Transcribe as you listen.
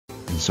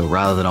so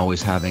rather than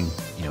always having,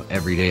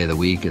 every day of the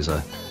week is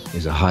a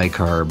high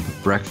carb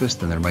breakfast,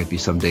 then there might be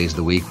some days of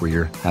the week where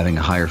you're having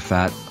a higher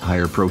fat,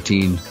 higher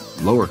protein,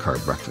 lower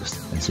carb breakfast.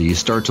 And so you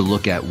start to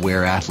look at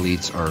where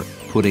athletes are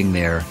putting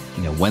their,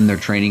 when they're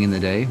training in the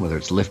day, whether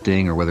it's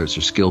lifting or whether it's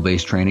their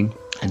skill-based training,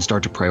 and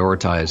start to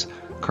prioritize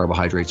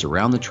carbohydrates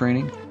around the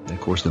training. And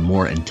of course, the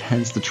more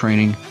intense the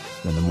training,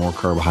 then the more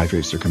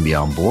carbohydrates there can be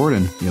on board.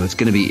 And, it's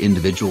going to be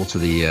individual to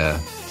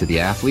the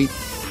athlete.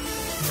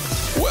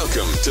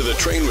 Welcome to the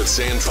Train with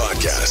Zan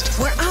podcast,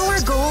 where our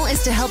goal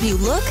is to help you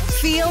look,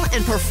 feel,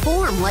 and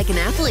perform like an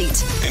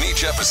athlete. In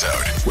each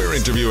episode, we're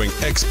interviewing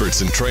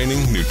experts in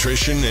training,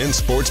 nutrition, and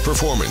sports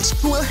performance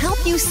who will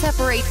help you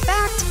separate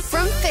fact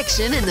from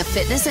fiction in the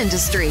fitness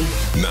industry.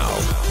 Now,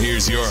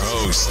 here's your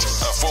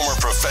host, a former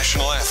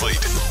professional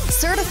athlete,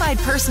 certified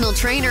personal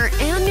trainer,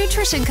 and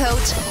nutrition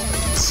coach,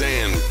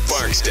 Zan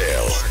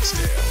Barksdale.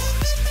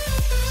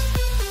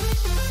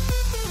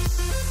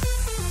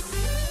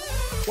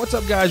 What's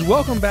up, guys?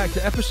 Welcome back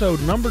to episode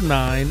number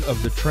 9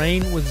 of the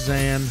Train with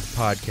Zan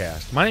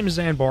podcast. My name is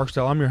Zan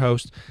Barksdale. I'm your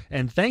host,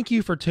 and thank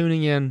you for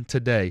tuning in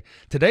today.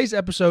 Today's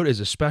episode is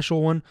a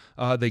special one.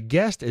 The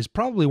guest is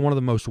probably one of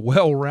the most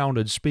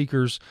well-rounded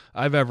speakers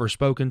I've ever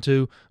spoken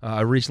to. I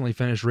recently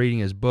finished reading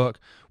his book,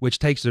 which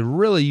takes a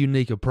really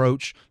unique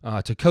approach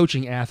to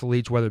coaching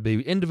athletes, whether it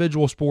be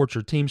individual sports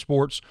or team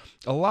sports.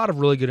 A lot of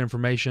really good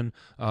information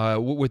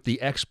with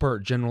the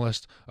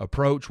Expert-Generalist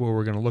approach, where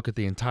we're going to look at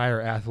the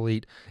entire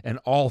athlete and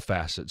all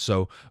facets.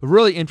 So a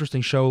really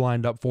interesting show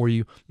lined up for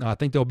you. I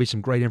think there'll be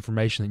some great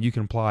information that you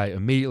can apply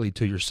immediately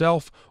to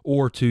yourself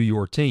or to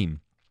your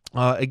team.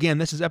 Again,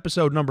 this is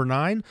episode number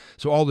 9,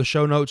 so all the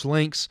show notes,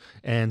 links,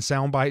 and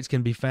sound bites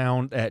can be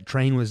found at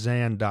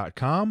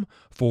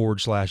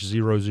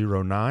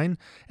trainwithzan.com/009.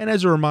 And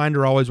as a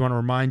reminder, I always want to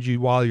remind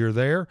you while you're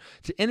there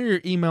to enter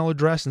your email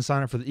address and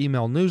sign up for the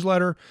email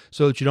newsletter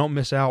so that you don't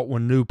miss out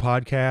when new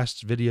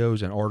podcasts,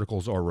 videos, and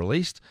articles are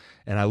released.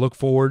 And I look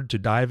forward to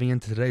diving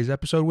into today's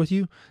episode with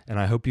you, and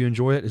I hope you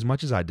enjoy it as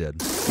much as I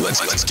did.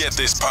 Let's get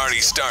this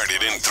party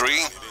started in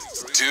 3,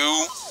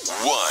 2,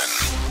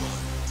 1.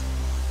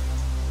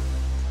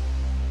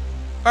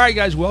 All right,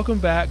 guys, welcome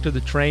back to the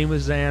Train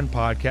with Zan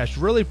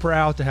podcast. Really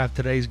proud to have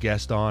today's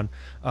guest on.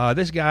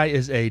 This guy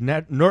is a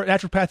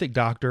naturopathic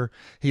doctor.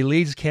 He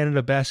leads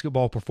Canada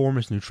Basketball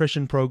Performance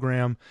Nutrition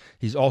Program.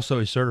 He's also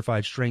a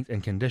certified strength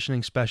and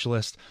conditioning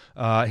specialist.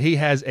 He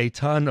has a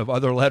ton of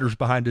other letters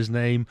behind his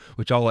name,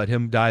 which I'll let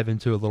him dive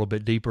into a little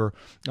bit deeper.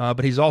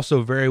 But he's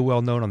also very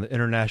well known on the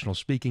international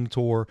speaking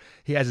tour.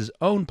 He has his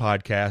own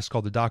podcast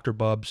called the Marc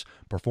Bubbs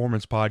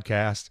Performance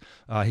Podcast.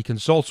 He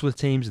consults with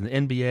teams in the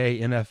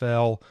NBA,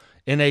 NFL,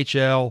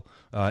 NHL,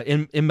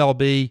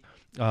 MLB,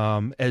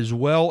 as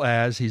well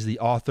as he's the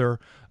author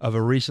of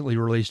a recently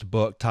released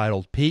book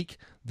titled Peak,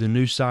 the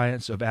New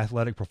Science of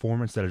Athletic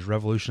Performance that is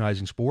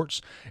Revolutionizing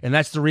Sports. And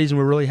that's the reason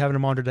we're really having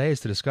him on today, is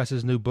to discuss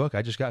his new book.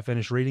 I just got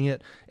finished reading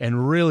it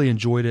and really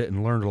enjoyed it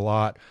and learned a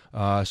lot.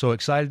 So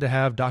excited to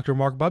have Dr.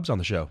 Marc Bubbs on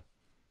the show.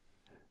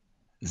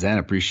 Zan,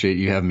 appreciate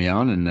you having me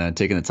on and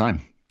taking the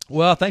time.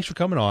 Well, thanks for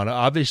coming on.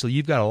 Obviously,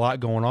 you've got a lot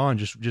going on.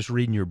 Just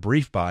reading your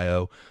brief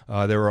bio,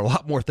 there were a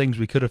lot more things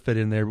we could have fit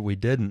in there, but we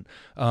didn't.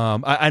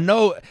 I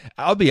know,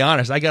 I'll be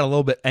honest, I got a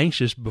little bit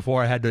anxious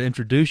before I had to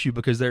introduce you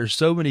because there's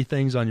so many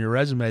things on your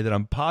resume that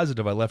I'm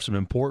positive I left some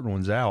important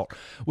ones out.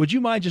 Would you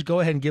mind just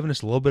go ahead and giving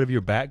us a little bit of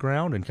your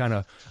background and kind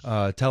of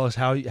tell us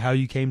how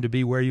you came to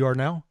be where you are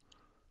now?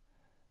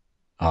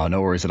 Oh,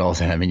 no worries at all,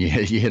 Sam. I mean, you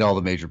hit all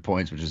the major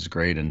points, which is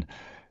great. And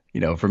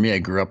for me, I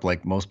grew up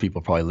like most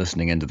people probably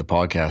listening into the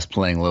podcast,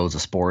 playing loads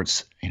of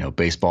sports.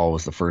 Baseball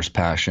was the first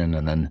passion,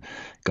 and then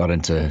got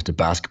into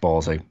basketball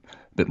as a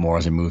bit more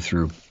as I moved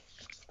through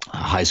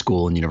high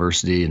school and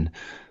university.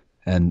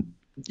 And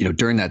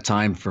during that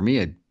time for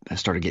me, I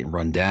started getting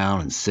run down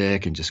and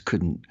sick and just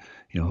couldn't,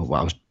 I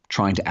was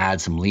trying to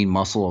add some lean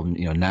muscle,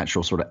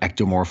 natural sort of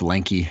ectomorph,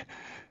 lanky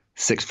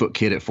 6-foot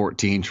kid at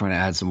 14 trying to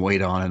add some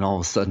weight on, and all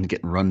of a sudden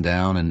getting run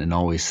down and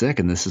always sick.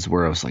 And this is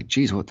where I was like,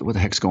 geez, what the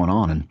heck's going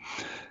on? And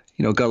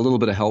got a little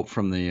bit of help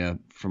from the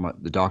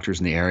doctors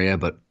in the area,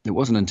 but it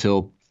wasn't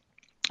until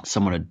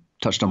someone had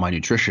touched on my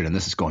nutrition, and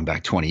this is going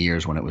back 20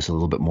 years when it was a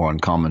little bit more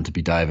uncommon to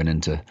be diving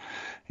into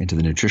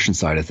the nutrition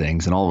side of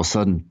things. And all of a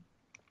sudden,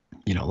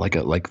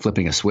 like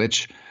flipping a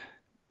switch,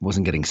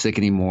 wasn't getting sick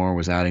anymore,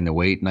 was adding the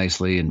weight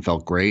nicely and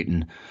felt great.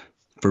 And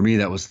for me,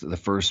 that was the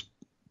first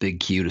big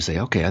cue to say,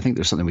 okay, I think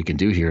there's something we can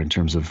do here in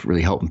terms of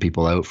really helping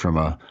people out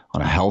on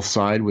a health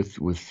side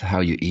with how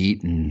you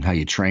eat and how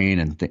you train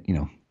and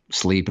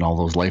sleep and all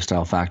those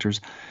lifestyle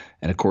factors.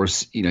 And of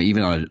course,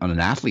 even on an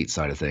athlete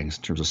side of things,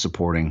 in terms of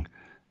supporting,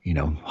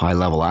 high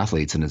level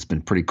athletes. And it's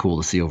been pretty cool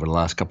to see over the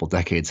last couple of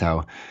decades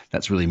how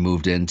that's really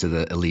moved into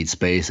the elite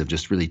space of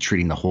just really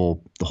treating the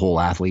whole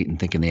athlete and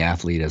thinking the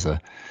athlete as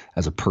a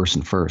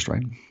person first,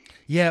 right?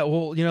 Yeah,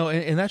 well,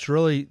 and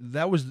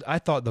that was, I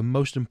thought, the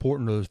most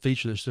important, or the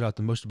feature that stood out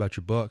the most about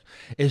your book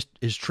is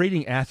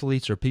treating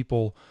athletes or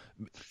people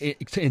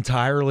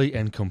entirely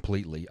and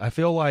completely. I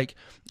feel like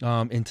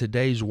in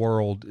today's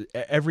world,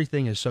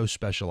 everything is so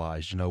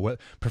specialized. You know, what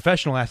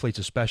professional athletes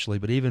especially,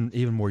 but even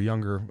more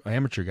younger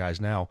amateur guys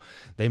now,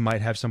 they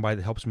might have somebody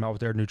that helps them out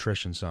with their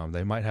nutrition.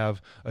 They might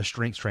have a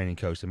strength training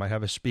coach. They might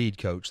have a speed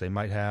coach. They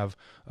might have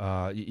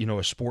a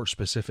sports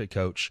specific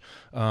coach.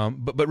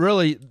 But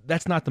really,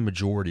 that's not the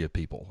majority of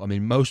people. I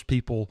mean, most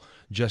people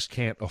just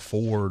can't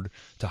afford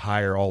to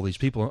hire all these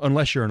people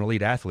unless you're an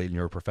elite athlete and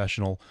you're a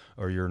professional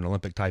or you're an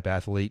Olympic type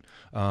athlete.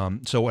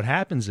 So what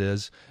happens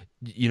is,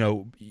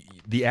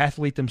 the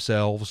athlete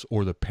themselves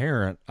or the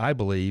parent, I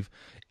believe,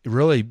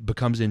 really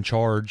becomes in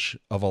charge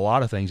of a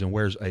lot of things and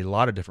wears a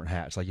lot of different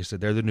hats. Like you said,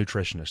 they're the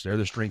nutritionist, they're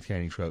the strength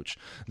training coach,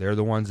 they're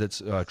the ones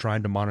that's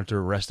trying to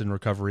monitor rest and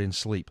recovery and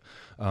sleep.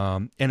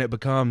 And it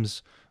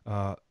becomes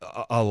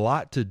a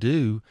lot to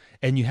do,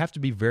 and you have to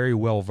be very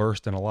well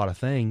versed in a lot of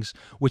things,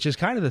 which is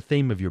kind of the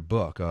theme of your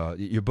book.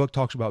 Your book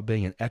talks about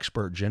being an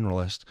expert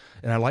generalist,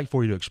 and I'd like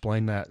for you to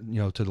explain that,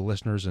 to the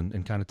listeners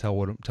and kind of tell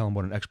them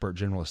what an expert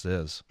generalist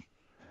is.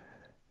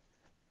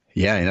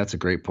 Yeah, and that's a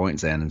great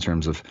point, Zan, in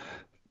terms of,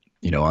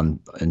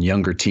 in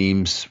younger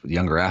teams,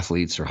 younger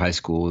athletes or high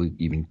school,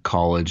 even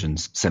college and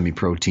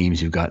semi-pro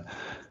teams, you've got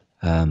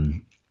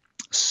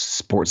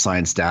sports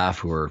science staff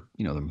who are,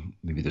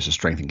 maybe there's a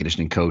strength and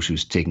conditioning coach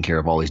who's taking care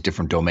of all these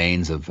different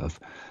domains of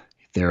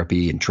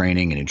therapy and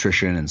training and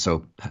nutrition. And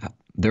so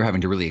they're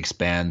having to really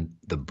expand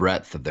the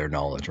breadth of their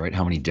knowledge, right?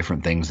 How many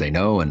different things they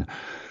know. And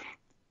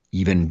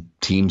even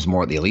teams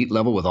more at the elite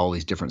level with all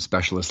these different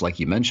specialists, like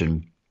you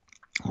mentioned,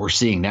 we're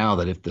seeing now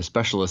that if the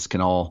specialists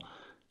can all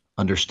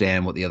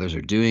understand what the others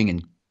are doing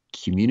and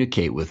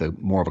communicate with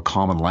more of a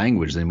common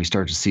language, then we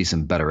start to see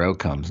some better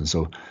outcomes. And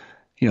so,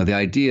 the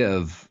idea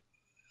of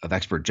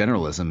expert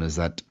generalism is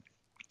that,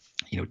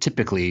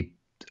 typically,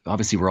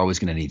 obviously we're always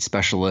going to need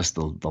specialists.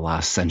 The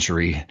last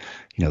century,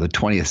 the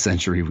 20th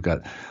century, we've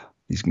got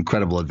these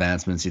incredible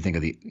advancements. You think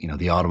of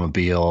the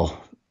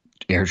automobile,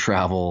 air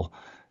travel,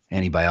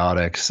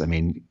 antibiotics,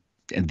 and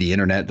the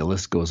internet, the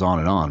list goes on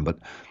and on. But,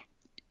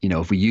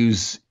 if we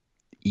use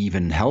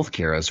even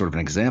healthcare as sort of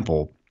an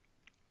example,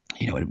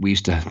 we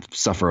used to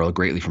suffer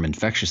greatly from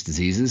infectious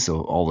diseases.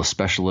 So all the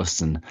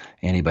specialists and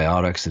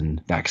antibiotics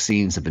and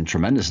vaccines have been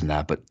tremendous in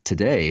that. But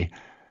today,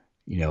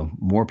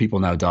 more people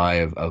now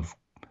die of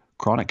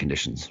chronic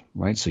conditions,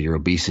 right? So your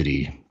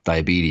obesity,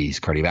 diabetes,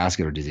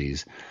 cardiovascular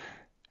disease.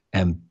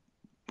 And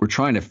we're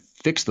trying to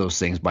fix those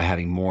things by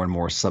having more and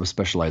more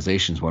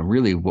subspecializations, when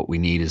really what we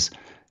need is,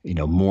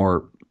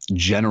 more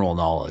general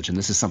knowledge. And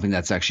this is something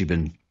that's actually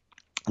been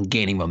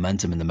gaining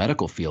momentum in the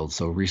medical field.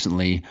 So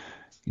recently,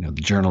 the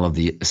Journal of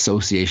the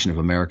Association of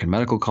American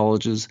Medical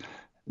Colleges,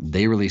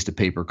 they released a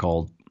paper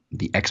called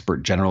The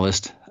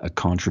Expert-Generalist, a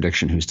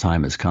contradiction whose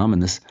time has come.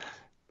 And this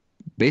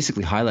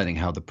basically highlighting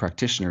how the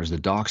practitioners, the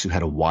docs who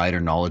had a wider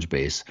knowledge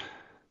base,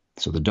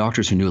 so the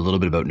doctors who knew a little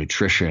bit about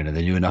nutrition and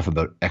they knew enough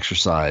about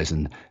exercise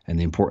and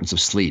the importance of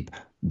sleep,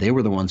 they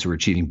were the ones who were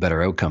achieving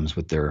better outcomes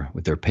with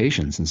their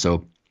patients. And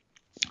so,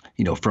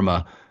 from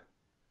a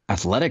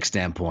athletic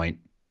standpoint,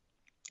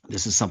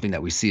 this is something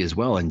that we see as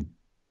well. And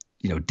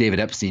David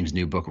Epstein's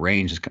new book,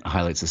 Range, just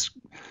highlights this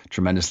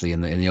tremendously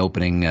in the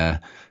opening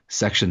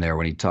section there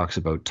when he talks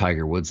about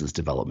Tiger Woods'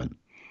 development.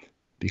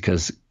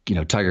 Because,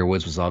 Tiger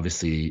Woods was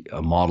obviously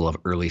a model of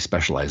early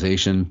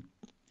specialization.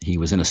 He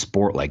was in a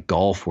sport like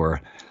golf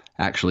where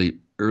actually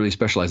early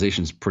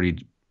specialization is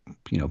pretty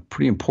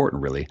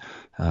important, really.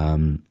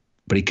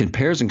 But he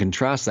compares and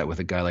contrasts that with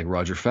a guy like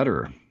Roger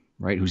Federer,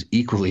 right, who's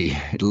equally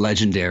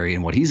legendary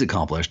in what he's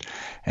accomplished,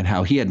 and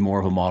how he had more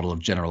of a model of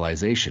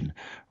generalization,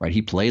 right?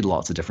 He played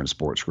lots of different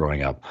sports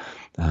growing up.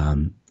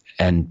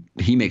 And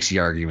he makes the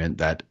argument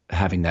that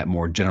having that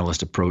more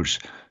generalist approach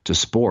to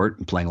sport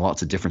and playing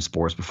lots of different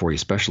sports before you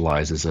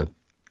specialize is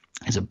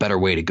a better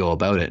way to go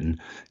about it. And,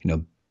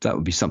 that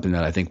would be something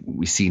that I think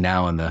we see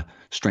now in the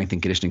strength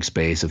and conditioning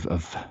space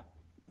of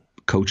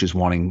coaches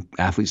wanting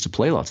athletes to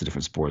play lots of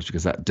different sports,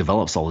 because that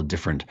develops all the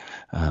different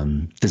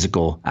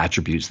physical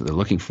attributes that they're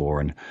looking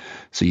for. And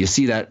so you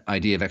see that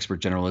idea of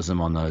expert generalism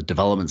on the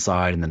development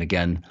side. And then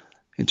again,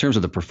 in terms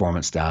of the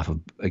performance staff,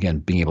 again,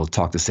 being able to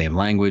talk the same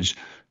language,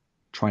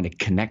 trying to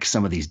connect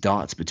some of these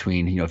dots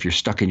between, if you're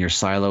stuck in your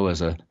silo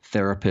as a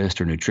therapist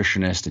or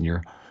nutritionist and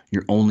you're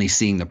only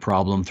seeing the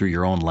problem through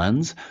your own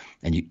lens,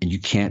 and you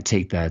can't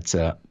take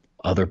that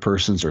other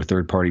person's or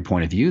third party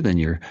point of view, then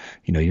you're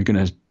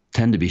going to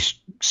tend to be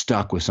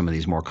stuck with some of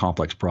these more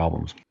complex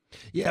problems.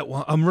 Yeah,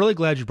 well, I'm really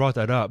glad you brought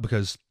that up,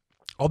 because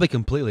I'll be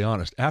completely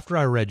honest. After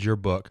I read your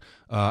book,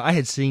 I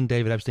had seen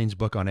David Epstein's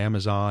book on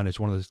Amazon. It's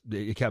one of those,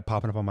 it kept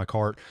popping up on my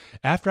cart.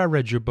 After I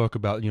read your book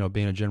about,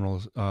 being an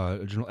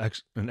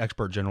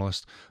expert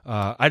generalist,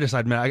 I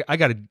decided, man, I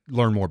got to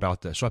learn more about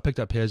this. So I picked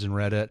up his and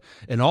read it,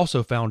 and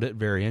also found it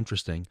very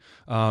interesting.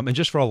 And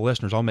just for all the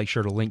listeners, I'll make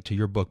sure to link to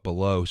your book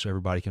below so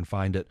everybody can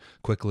find it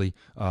quickly.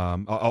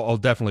 I'll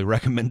definitely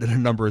recommend it a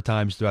number of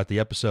times throughout the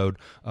episode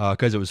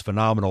because it was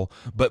phenomenal.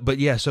 But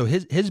yeah, so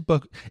his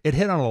book, it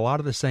hit on a lot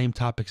of the same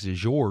topics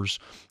as yours. yours.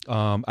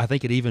 I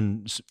think it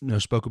even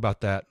spoke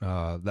about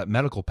that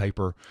medical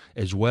paper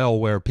as well,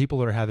 where people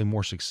that are having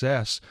more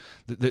success,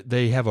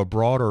 they have a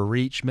broader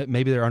reach.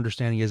 Maybe their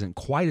understanding isn't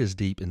quite as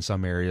deep in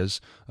some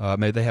areas.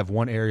 Maybe they have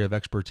one area of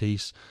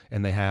expertise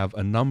and they have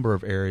a number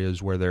of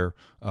areas where they're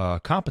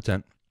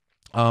competent.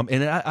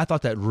 And I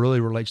thought that really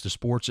relates to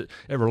sports. It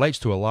relates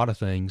to a lot of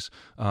things,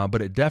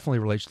 but it definitely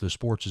relates to the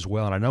sports as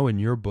well. And I know in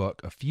your book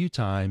a few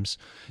times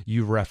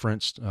you've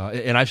referenced,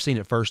 and I've seen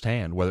it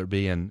firsthand, whether it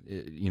be in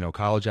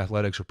college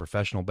athletics or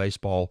professional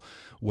baseball,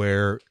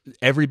 where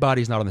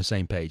everybody's not on the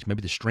same page.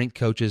 Maybe the strength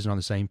coach isn't on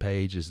the same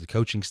page as the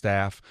coaching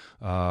staff,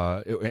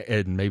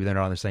 and maybe they're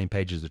not on the same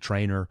page as the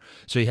trainer.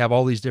 So you have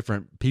all these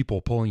different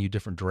people pulling you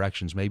different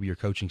directions. Maybe your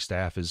coaching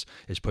staff is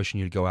pushing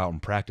you to go out and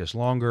practice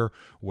longer,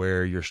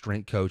 where your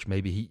strength coach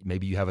maybe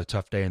you have a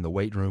tough day in the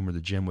weight room or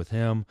the gym with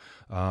him,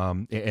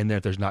 and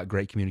that there's not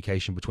great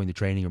communication between the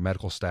training or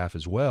medical staff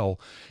as well.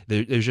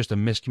 There's just a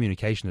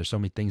miscommunication. There's so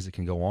many things that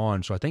can go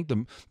on. So I think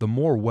the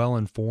more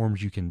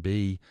well-informed you can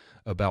be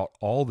about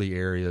all the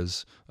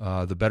areas,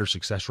 the better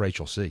success rate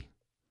you'll see.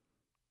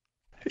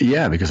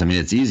 Yeah, because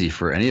it's easy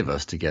for any of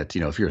us to get,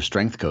 if you're a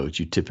strength coach,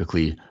 you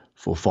typically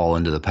will fall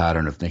into the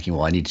pattern of thinking,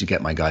 well, I need to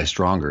get my guy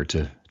stronger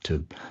to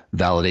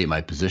validate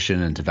my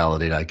position and to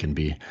validate I can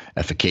be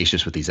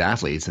efficacious with these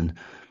athletes. And,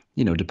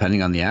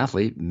 depending on the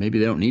athlete, maybe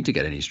they don't need to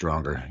get any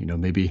stronger,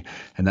 maybe.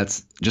 And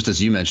that's just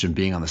as you mentioned,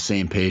 being on the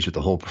same page with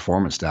the whole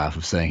performance staff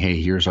of saying,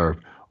 hey, here's our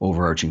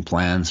overarching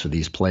plans for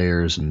these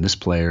players and this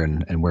player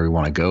and where we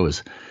want to go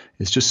is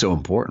just so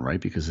important,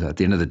 right? Because at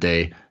the end of the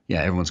day,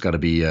 everyone's got to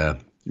be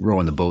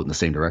rowing the boat in the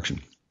same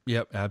direction.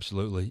 Yep,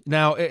 absolutely.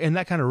 Now, and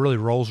that kind of really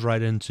rolls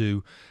right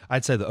into,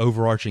 I'd say, the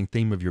overarching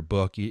theme of your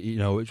book,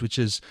 which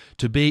is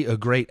to be a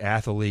great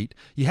athlete,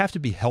 you have to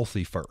be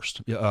healthy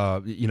first.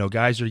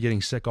 Guys are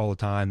getting sick all the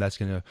time. That's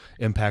going to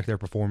impact their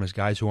performance.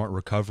 Guys who aren't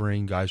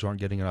recovering, guys who aren't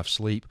getting enough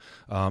sleep.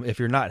 If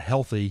you're not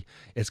healthy,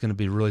 it's going to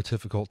be really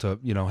difficult to,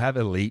 have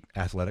elite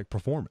athletic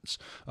performance.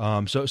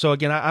 So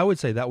again, I would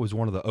say that was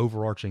one of the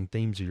overarching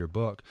themes of your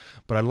book,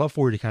 but I'd love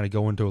for you to kind of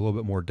go into a little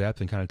bit more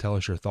depth and kind of tell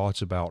us your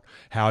thoughts about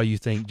how you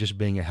think just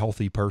being a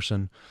healthy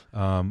person,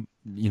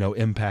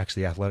 impacts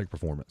the athletic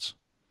performance.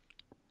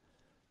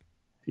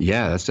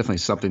 Yeah, that's definitely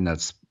something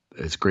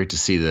it's great to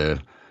see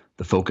the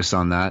focus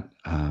on that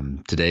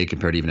today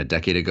compared to even a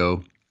decade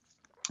ago.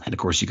 And of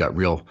course, you got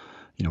real,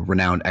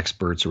 renowned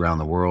experts around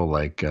the world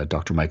like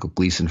Dr. Michael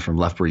Gleason from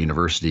Loughborough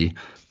University,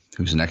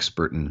 who's an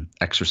expert in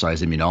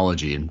exercise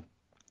immunology. And,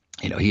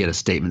 he had a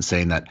statement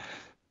saying that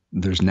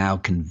there's now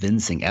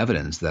convincing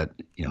evidence that,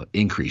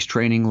 increased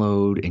training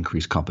load,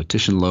 increased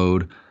competition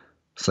load,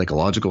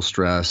 psychological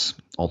stress,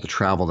 all the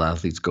travel that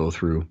athletes go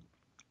through,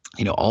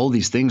 all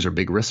these things are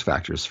big risk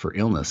factors for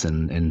illness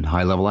in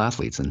high-level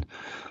athletes. And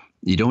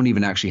you don't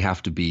even actually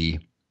have to be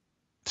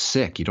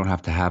sick. You don't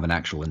have to have an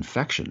actual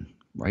infection,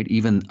 right?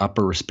 Even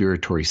upper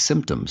respiratory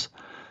symptoms.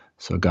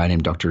 So a guy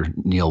named Dr.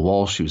 Neil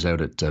Walsh, who's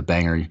out at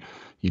Bangor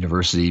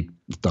University,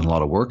 has done a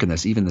lot of work in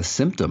this. Even the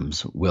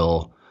symptoms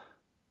will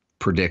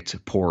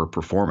predict poor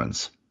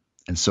performance.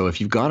 And so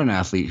if you've got an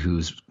athlete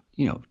who's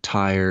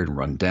tired and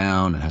run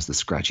down and has the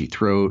scratchy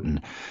throat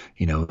and,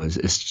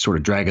 is sort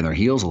of dragging their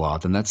heels a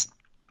lot, then that's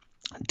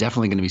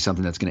definitely going to be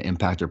something that's going to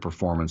impact their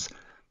performance,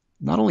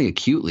 not only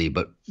acutely,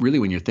 but really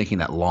when you're thinking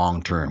that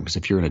long term. Because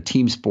if you're in a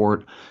team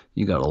sport,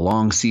 you got a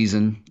long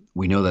season.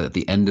 We know that at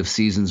the end of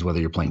seasons, whether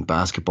you're playing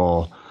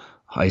basketball,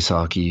 ice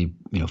hockey,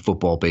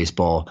 football,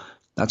 baseball,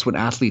 that's when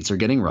athletes are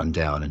getting run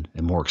down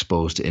and more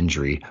exposed to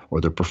injury, or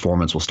their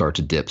performance will start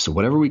to dip. So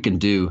whatever we can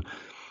do,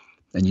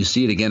 and you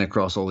see it again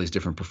across all these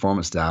different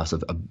performance staffs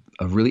of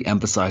really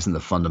emphasizing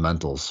the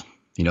fundamentals,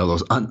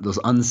 those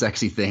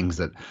unsexy things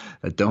that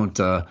don't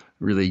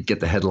really get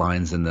the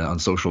headlines on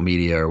social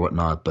media or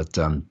whatnot. But,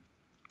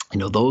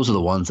 those are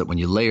the ones that when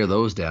you layer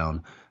those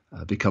down,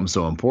 become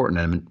so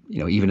important. And,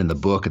 even in the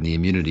book in the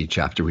immunity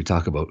chapter, we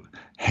talk about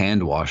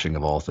hand washing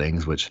of all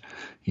things, which,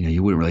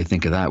 you wouldn't really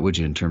think of that, would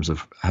you, in terms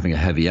of having a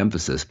heavy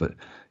emphasis. But,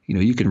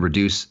 you can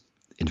reduce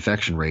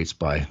infection rates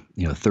by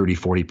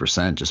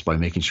 30-40% just by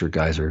making sure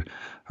guys are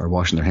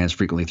washing their hands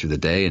frequently through the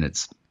day. And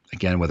it's,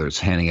 again, whether it's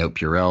handing out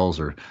Purells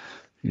or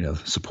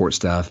support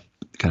staff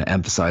kind of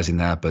emphasizing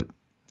that. But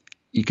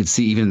you can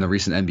see even in the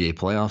recent NBA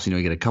playoffs,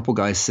 you get a couple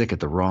guys sick at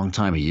the wrong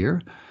time of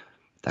year,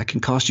 that can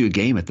cost you a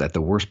game at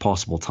the worst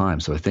possible time.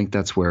 So I think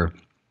that's where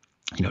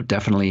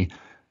definitely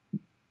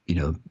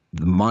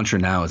the mantra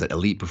now is that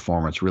elite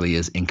performance really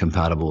is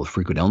incompatible with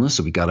frequent illness.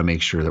 So we got to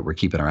make sure that we're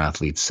keeping our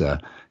athletes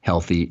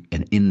healthy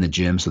and in the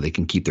gym so they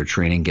can keep their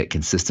training, get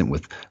consistent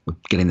with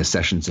getting the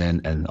sessions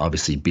in, and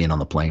obviously being on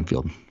the playing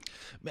field.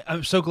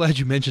 I'm so glad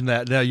you mentioned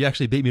that. Now, you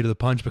actually beat me to the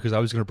punch because I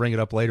was going to bring it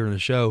up later in the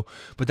show.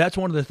 But that's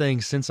one of the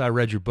things since I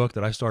read your book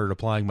that I started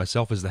applying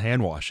myself is the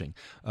hand washing.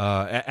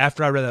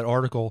 After I read that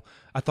article,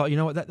 I thought, you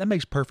know what, that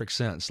makes perfect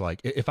sense.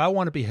 Like if I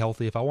want to be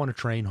healthy, if I want to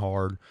train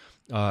hard,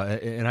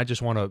 and I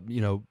just want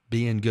to,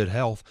 be in good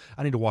health,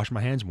 I need to wash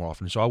my hands more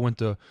often. So I went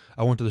to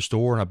the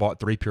store and I bought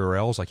 3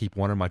 Purells. I keep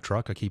one in my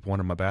truck, I keep one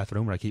in my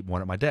bathroom, and I keep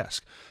one at my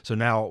desk. So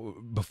now,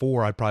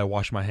 before I'd probably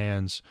wash my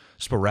hands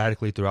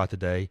sporadically throughout the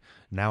day.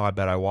 Now I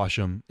bet I wash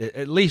them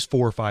at least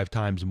 4 or 5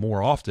 times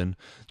more often,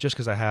 just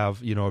because I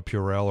have, a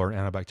Purell or an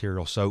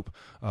antibacterial soap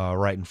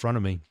right in front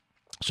of me.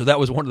 So that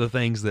was one of the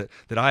things that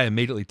I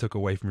immediately took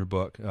away from your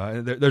book.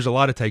 There's a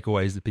lot of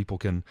takeaways that people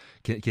can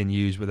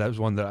use, but that was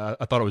one that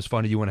I thought it was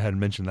funny you went ahead and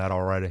mentioned that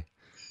already.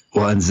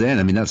 Well, and Zen,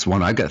 I mean, that's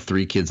one. I've got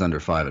 3 kids under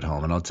 5 at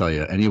home, and I'll tell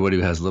you, anybody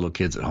who has little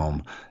kids at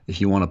home,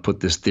 if you want to put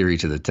this theory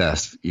to the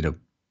test,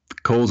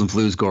 colds and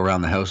flus go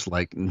around the house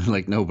like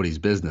nobody's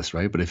business,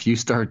 right? But if you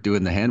start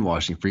doing the hand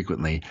washing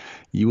frequently,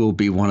 you will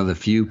be one of the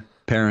few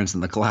parents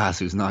in the class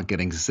who's not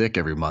getting sick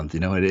every month.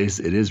 It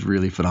is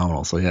really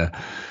phenomenal. So yeah,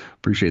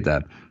 appreciate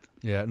that.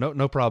 Yeah,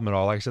 no problem at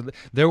all. Like I said,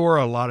 there were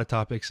a lot of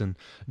topics, and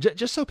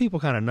just so people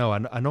kind of know,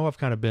 I know I've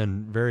kind of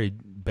been very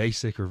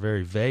basic or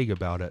very vague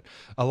about it.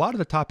 A lot of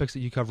the topics that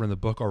you cover in the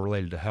book are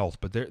related to health,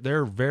 but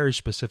they're very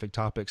specific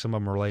topics. Some of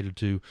them are related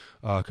to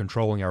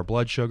controlling our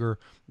blood sugar,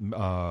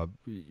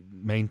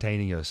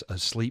 maintaining a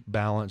sleep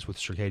balance with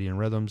circadian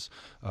rhythms,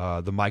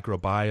 the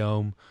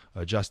microbiome,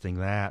 adjusting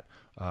that.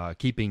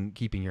 Keeping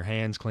your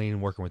hands clean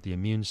and working with the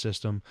immune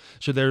system.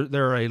 So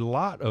there are a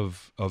lot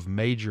of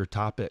major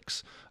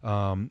topics.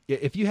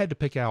 If you had to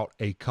pick out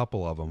a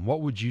couple of them, what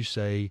would you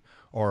say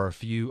are a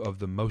few of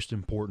the most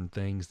important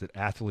things that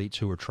athletes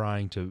who are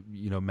trying to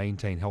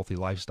maintain healthy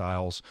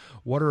lifestyles,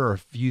 what are a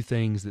few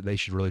things that they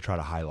should really try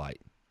to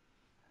highlight?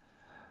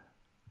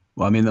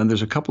 Well, I mean, then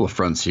there's a couple of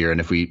fronts here,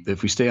 and if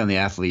we stay on the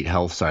athlete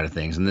health side of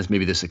things, and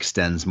this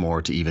extends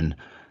more to even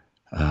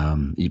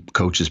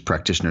coaches,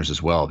 practitioners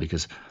as well,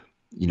 because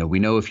we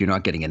know if you're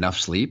not getting enough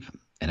sleep,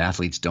 and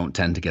athletes don't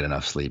tend to get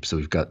enough sleep. So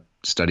we've got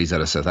studies out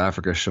of South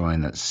Africa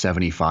showing that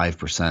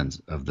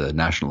 75% of the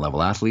national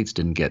level athletes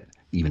didn't get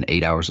even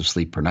 8 hours of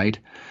sleep per night.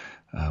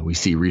 We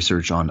see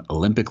research on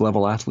Olympic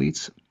level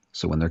athletes.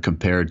 So when they're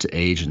compared to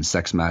age and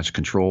sex match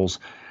controls,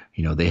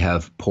 they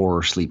have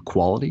poorer sleep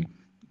quality,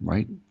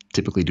 right?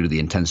 Typically due to the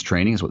intense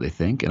training is what they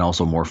think, and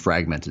also more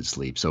fragmented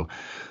sleep. So,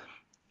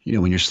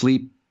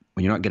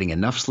 when you're not getting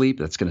enough sleep,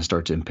 that's going to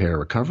start to impair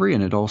recovery,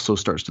 and it also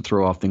starts to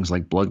throw off things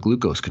like blood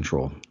glucose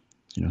control.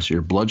 So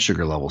your blood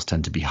sugar levels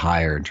tend to be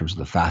higher in terms of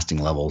the fasting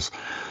levels.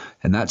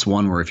 And that's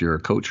one where if you're a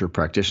coach or a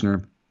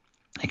practitioner,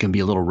 it can be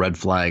a little red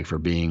flag for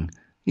being,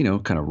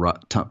 kind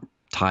of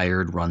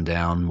tired, run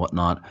down,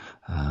 whatnot.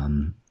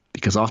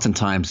 Because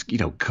oftentimes,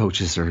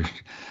 coaches or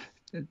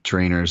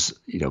trainers,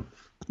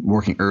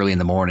 working early in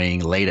the morning,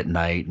 late at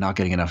night, not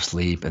getting enough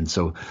sleep. And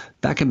so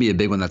that can be a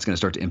big one that's going to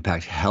start to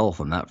impact health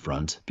on that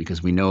front,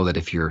 because we know that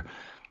if you're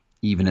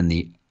even in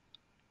the,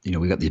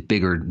 we got the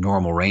bigger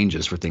normal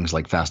ranges for things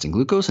like fasting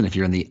glucose. And if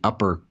you're in the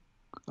upper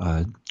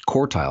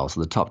quartile, so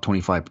the top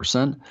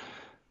 25%,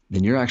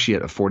 then you're actually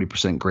at a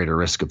 40% greater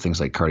risk of things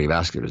like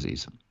cardiovascular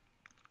disease.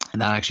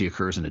 And that actually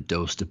occurs in a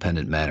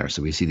dose-dependent manner.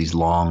 So we see these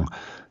long,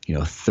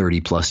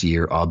 30-plus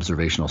year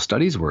observational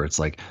studies where it's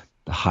like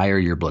the higher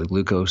your blood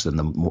glucose, then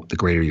the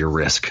greater your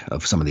risk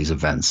of some of these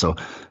events. So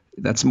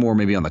that's more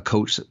maybe on the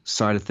coach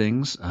side of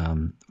things.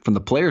 From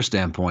the player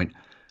standpoint,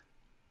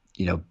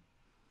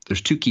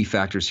 there's 2 key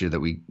factors here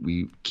that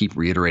we keep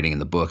reiterating in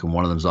the book, and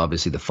one of them is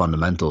obviously the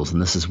fundamentals. And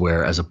this is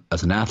where, as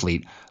an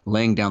athlete,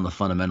 laying down the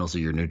fundamentals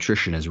of your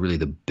nutrition is really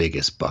the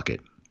biggest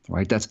bucket,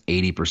 right? That's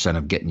 80%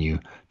 of getting you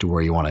to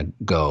where you want to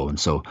go. And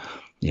so,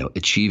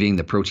 achieving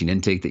the protein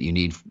intake that you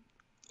need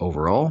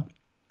overall,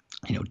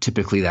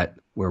 typically that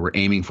where we're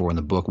aiming for in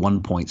the book,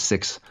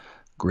 1.6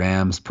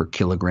 grams per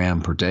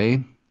kilogram per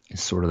day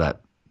is sort of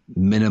that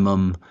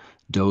minimum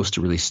dose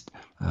to really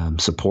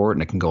support,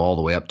 and it can go all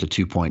the way up to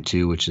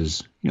 2.2, which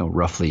is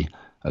roughly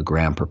a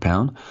gram per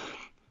pound.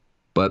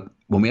 But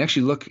when we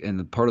actually look in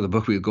the part of the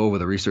book, we go over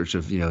the research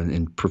of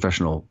in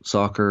professional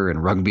soccer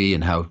and rugby,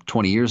 and how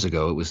 20 years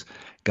ago it was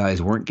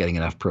guys weren't getting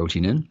enough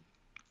protein in.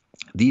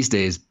 These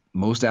days,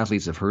 most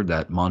athletes have heard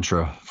that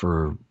mantra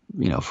for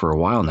a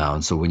while now,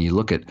 and so when you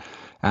look at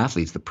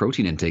athletes, the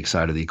protein intake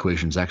side of the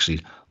equation is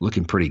actually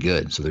looking pretty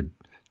good. So they're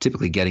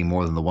typically getting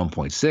more than the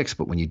 1.6,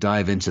 but when you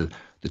dive into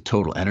the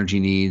total energy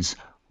needs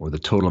or the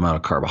total amount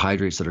of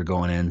carbohydrates that are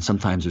going in,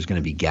 sometimes there's going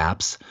to be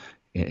gaps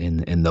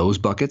in those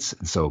buckets.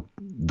 And so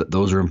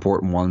those are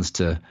important ones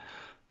to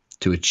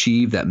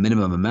achieve that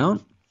minimum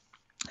amount.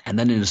 And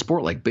then in a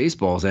sport like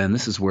baseball, and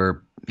this is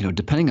where,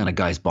 depending on a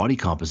guy's body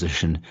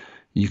composition,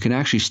 you can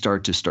actually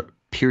start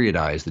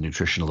periodize the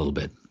nutrition a little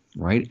bit.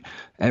 Right?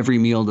 Every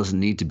meal doesn't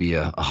need to be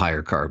a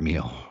higher carb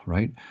meal,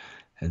 right?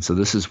 And so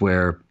this is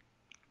where,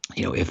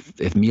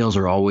 if meals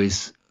are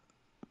always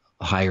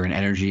higher in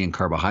energy and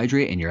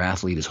carbohydrate, and your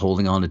athlete is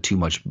holding on to too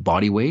much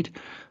body weight,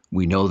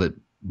 we know that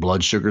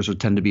blood sugars would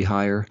tend to be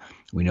higher.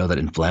 We know that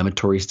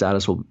inflammatory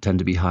status will tend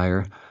to be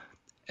higher.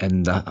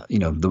 And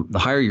the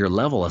higher your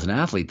level as an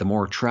athlete, the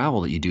more travel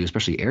that you do,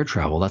 especially air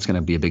travel, that's going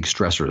to be a big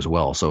stressor as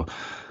well. So,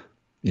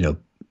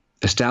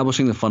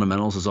 establishing the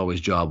fundamentals is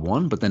always job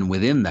one, but then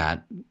within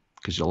that,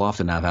 because you'll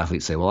often have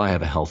athletes say, well, I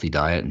have a healthy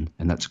diet, and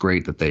that's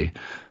great that they,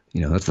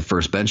 that's the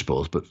first bench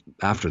pose. But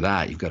after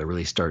that, you've got to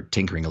really start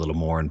tinkering a little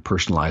more and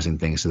personalizing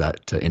things to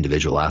that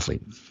individual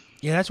athlete.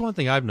 Yeah, that's one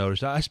thing I've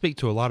noticed. I speak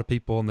to a lot of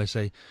people, and they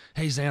say,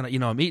 "Hey, Zan,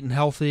 I'm eating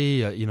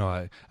healthy.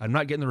 I'm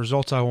not getting the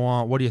results I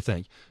want. What do you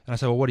think?" And I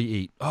say, "Well, what do you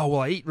eat?" "Oh, well,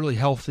 I eat really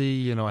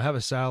healthy. I have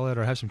a salad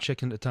or I have some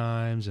chicken at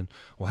times." And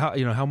well,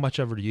 how much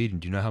of it are you eating?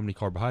 Do you know how many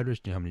carbohydrates?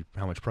 Do you know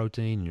how much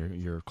protein?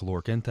 Your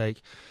caloric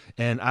intake?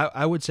 And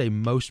I would say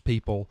most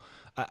people.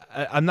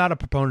 I'm not a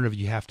proponent of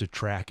you have to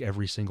track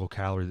every single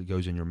calorie that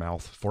goes in your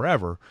mouth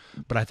forever,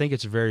 but I think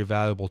it's a very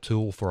valuable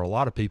tool for a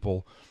lot of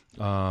people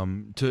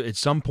to at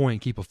some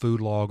point keep a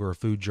food log or a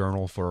food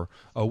journal for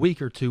a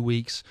week or 2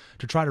 weeks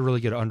to try to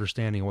really get an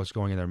understanding of what's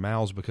going in their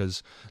mouths.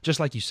 Because just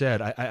like you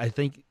said, I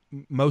think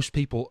most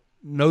people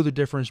know the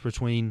difference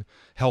between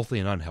healthy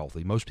and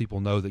unhealthy. Most people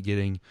know that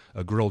getting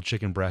a grilled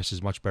chicken breast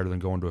is much better than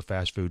going to a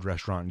fast food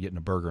restaurant and getting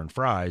a burger and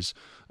fries.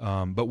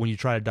 But when you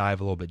try to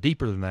dive a little bit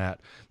deeper than that,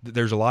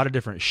 there's a lot of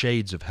different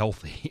shades of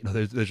healthy.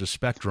 There's a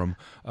spectrum,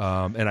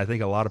 and I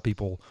think a lot of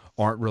people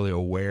aren't really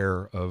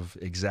aware of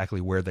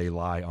exactly where they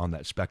lie on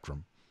that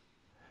spectrum.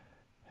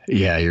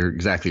 Yeah, you're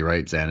exactly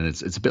right, Zan. And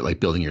it's a bit like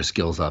building your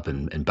skills up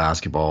in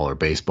basketball or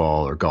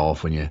baseball or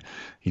golf. When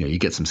you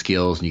get some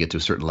skills and you get to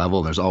a certain level,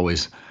 and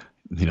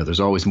there's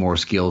always more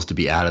skills to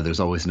be added.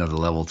 There's always another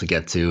level to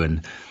get to.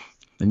 And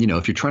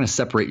if you're trying to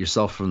separate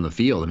yourself from the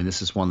field,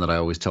 this is one that I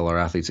always tell our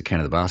athletes at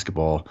Canada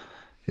Basketball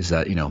is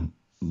that,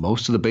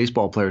 most of the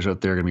baseball players out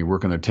there are going to be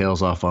working their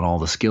tails off on all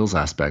the skills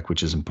aspect,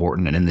 which is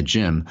important, and in the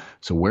gym.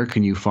 So where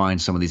can you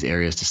find some of these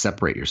areas to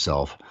separate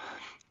yourself?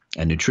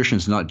 And nutrition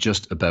is not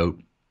just about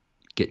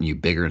getting you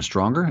bigger and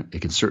stronger.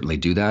 It can certainly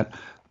do that,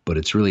 but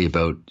it's really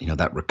about,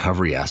 that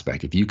recovery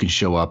aspect. If you can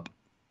show up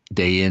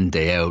day in,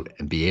 day out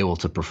and be able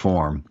to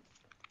perform.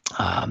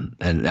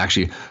 And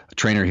actually, a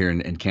trainer here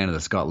in Canada,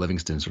 Scott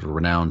Livingston, sort of a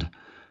renowned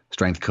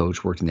strength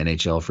coach, worked in the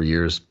NHL for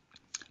years,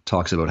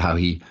 talks about how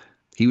he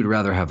would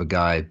rather have a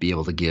guy be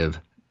able to give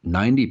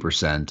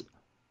 90%,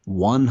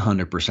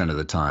 100% of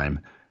the time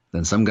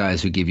than some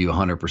guys who give you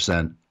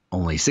 100%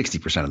 only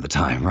 60% of the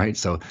time, right?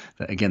 So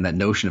again, that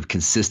notion of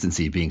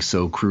consistency being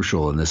so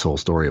crucial in this whole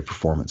story of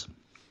performance.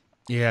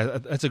 Yeah,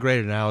 that's a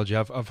great analogy.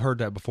 I've heard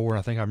that before, and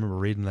I think I remember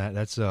reading that.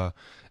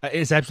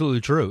 It's absolutely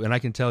true, and I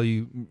can tell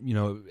you,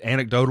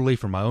 anecdotally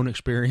from my own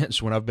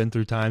experience when I've been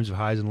through times of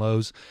highs and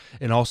lows,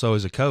 and also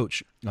as a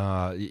coach,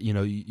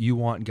 you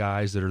want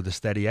guys that are the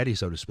steady Eddie,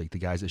 so to speak, the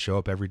guys that show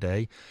up every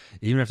day,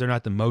 even if they're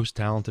not the most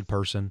talented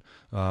person,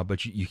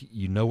 but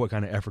you know what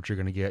kind of effort you're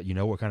going to get, you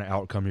know what kind of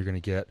outcome you're going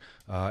to get,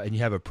 and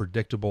you have a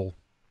predictable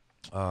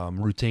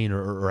routine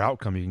or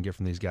outcome you can get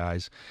from these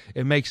guys.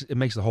 It makes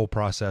the whole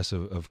process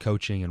of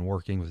coaching and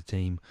working with a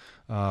team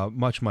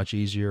much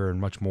easier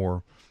and much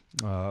more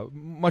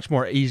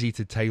easy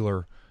to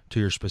tailor to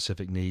your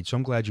specific needs. So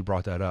I'm glad you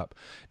brought that up.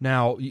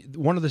 Now,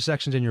 one of the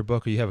sections in your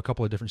book, you have a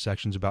couple of different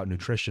sections about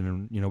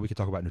nutrition, and we could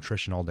talk about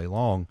nutrition all day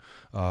long,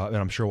 and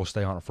I'm sure we'll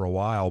stay on it for a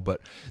while.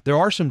 But there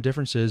are some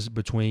differences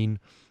between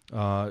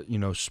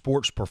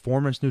sports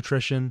performance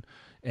nutrition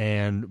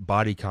and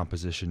body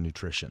composition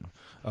nutrition.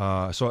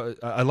 So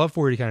I'd love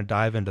for you to kind of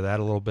dive into that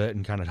a little bit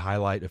and kind of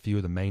highlight a few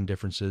of the main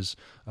differences,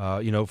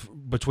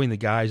 between the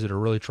guys that are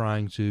really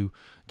trying to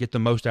get the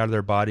most out of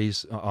their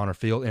bodies on a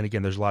field. And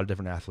again, there's a lot of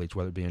different athletes,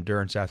 whether it be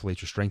endurance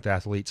athletes or strength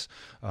athletes.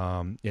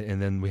 And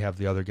then we have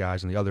the other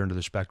guys on the other end of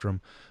the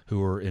spectrum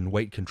who are in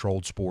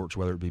weight-controlled sports,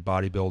 whether it be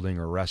bodybuilding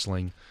or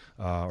wrestling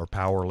or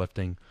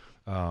powerlifting.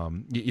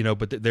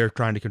 But they're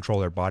trying to control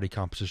their body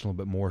composition a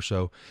little bit more.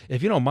 So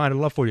if you don't mind, I'd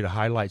love for you to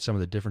highlight some of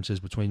the differences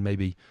between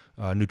maybe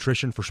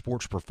nutrition for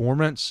sports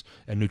performance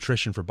and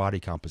nutrition for body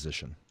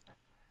composition.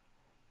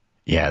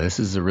 Yeah, this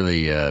is a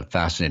really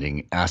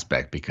fascinating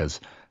aspect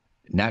because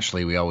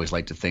naturally we always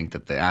like to think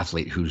that the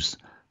athlete who's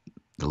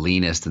the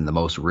leanest and the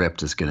most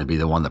ripped is going to be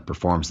the one that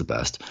performs the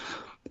best.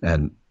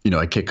 And,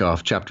 I kick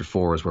off chapter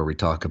 4 is where we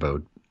talk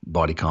about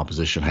body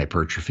composition,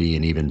 hypertrophy,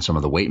 and even some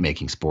of the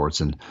weight-making sports.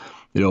 And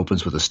it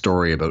opens with a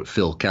story about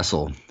Phil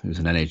Kessel, who's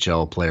an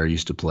NHL player,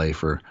 used to play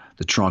for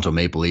the Toronto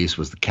Maple Leafs,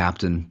 was the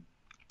captain,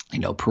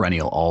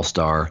 perennial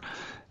all-star.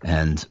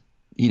 And,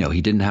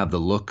 he didn't have the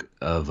look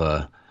of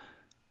an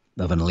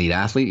elite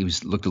athlete.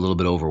 He looked a little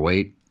bit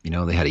overweight.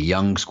 They had a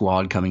young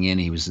squad coming in.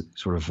 He was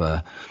sort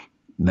of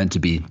meant to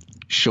be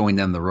showing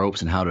them the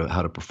ropes and how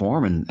to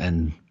perform.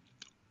 And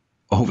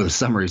over the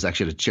summer, he was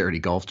actually at a charity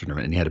golf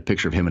tournament, and he had a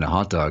picture of him in a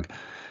hot dog.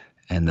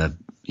 And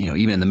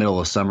even in the middle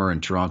of summer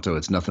in Toronto,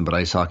 it's nothing but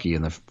ice hockey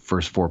in the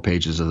first 4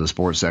 pages of the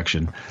sports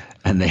section.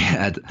 And they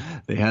had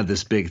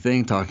this big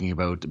thing talking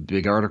about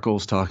big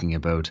articles talking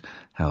about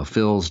how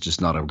Phil's just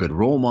not a good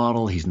role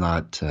model. He's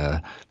not.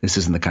 This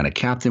isn't the kind of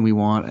captain we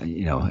want.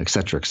 Et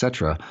cetera, et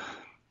cetera.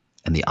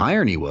 And the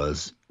irony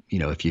was,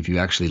 if you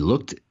actually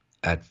looked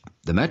at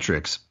the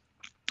metrics,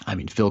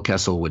 Phil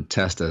Kessel would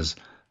test as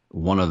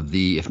one of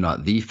the, if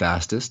not the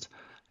fastest,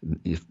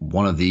 if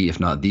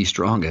not the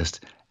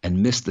strongest,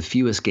 and missed the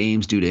fewest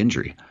games due to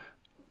injury.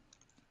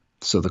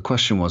 So the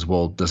question was,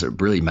 well, does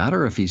it really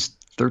matter if he's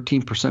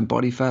 13%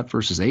 body fat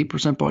versus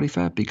 8% body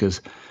fat?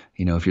 Because,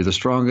 if you're the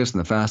strongest and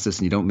the fastest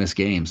and you don't miss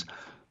games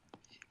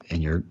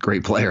and you're a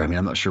great player, I mean,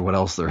 I'm not sure what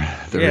else there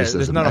is.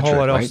 There's not a whole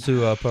lot else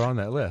to put on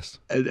that list.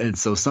 And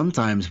so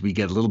sometimes we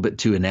get a little bit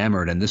too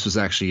enamored. And this was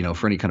actually,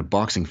 for any kind of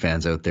boxing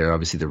fans out there,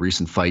 obviously the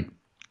recent fight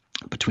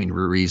between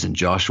Ruiz and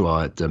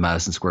Joshua at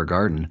Madison Square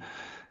Garden,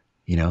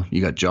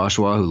 you got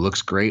Joshua who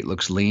looks great,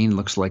 looks lean,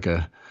 looks like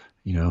a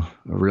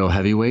real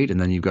heavyweight. And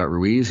then you've got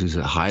Ruiz, who's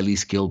a highly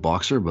skilled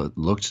boxer, but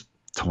looked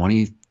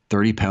 20,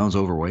 30 pounds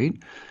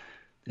overweight.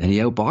 And he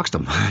outboxed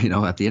him.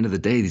 At the end of the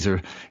day, these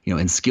are,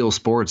 in skill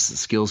sports,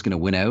 skill's going to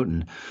win out.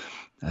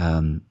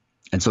 And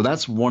so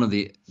that's one of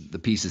the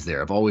pieces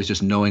there of always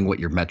just knowing what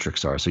your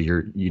metrics are. So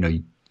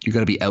you got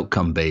to be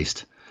outcome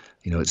based.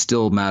 It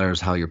still matters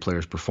how your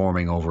player's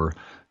performing over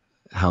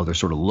how they're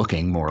sort of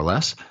looking more or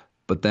less.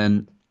 But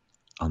then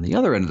on the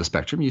other end of the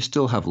spectrum, you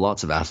still have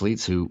lots of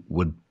athletes who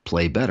would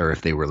play better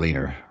if they were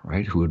leaner,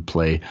 right? Who would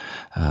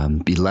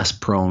be less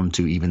prone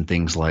to even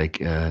things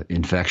like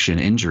infection,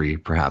 injury,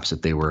 perhaps,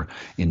 if they were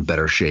in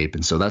better shape.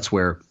 And so that's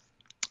where,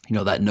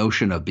 that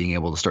notion of being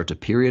able to start to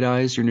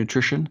periodize your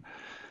nutrition.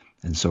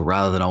 And so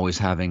rather than always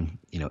having,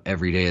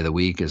 every day of the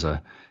week is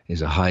a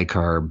high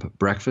carb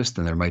breakfast,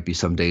 then there might be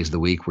some days of the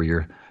week where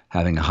you're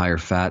having a higher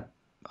fat,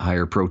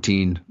 higher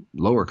protein,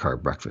 lower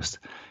carb breakfast.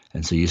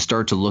 And so you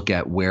start to look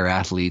at where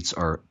athletes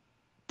are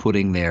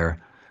putting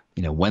their,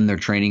 when they're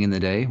training in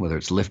the day, whether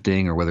it's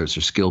lifting or whether it's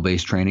their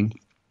skill-based training,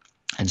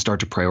 and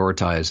start to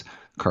prioritize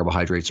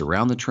carbohydrates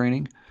around the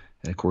training.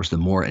 And of course, the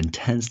more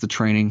intense the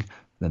training,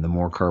 then the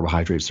more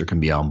carbohydrates there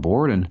can be on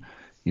board. And,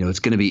 it's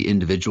going to be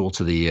individual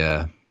to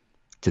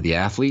the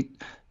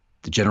athlete.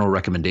 The general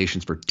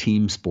recommendations for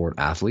team sport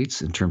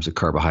athletes in terms of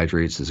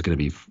carbohydrates is going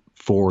to be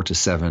 4 to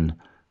 7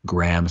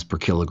 grams per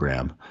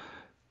kilogram.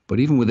 But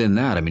even within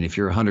that, I mean, if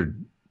you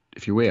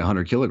weigh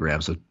 100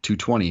 kilograms, so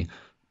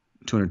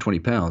 220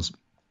 pounds,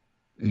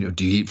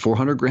 do you eat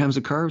 400 grams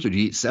of carbs or do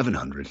you eat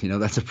 700?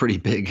 That's a pretty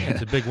big.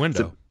 It's a big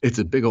window. It's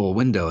a big old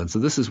window, and so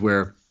this is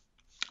where,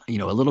 a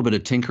little bit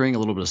of tinkering, a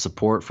little bit of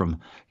support from,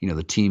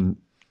 the team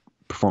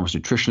performance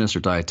nutritionist or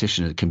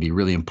dietitian, it can be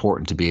really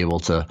important to be able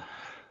to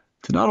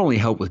not only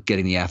help with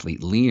getting the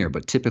athlete leaner,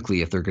 but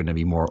typically if they're going to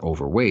be more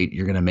overweight,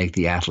 you're going to make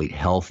the athlete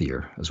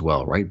healthier as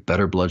well, right?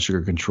 Better blood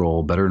sugar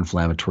control, better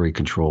inflammatory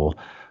control,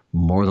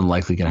 more than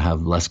likely going to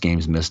have less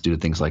games missed due to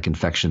things like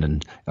infection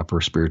and upper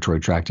respiratory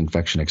tract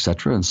infection, et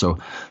cetera. And so,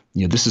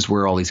 this is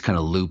where all these kind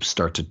of loops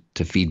start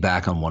to feed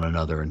back on one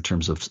another in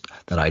terms of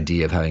that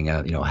idea of having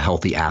a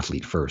healthy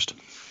athlete first.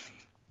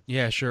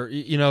 Yeah, sure.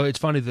 It's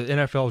funny, the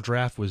NFL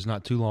draft was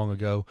not too long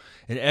ago,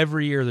 and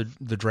every year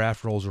the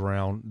draft rolls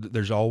around,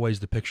 there's always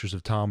the pictures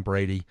of Tom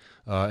Brady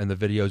and the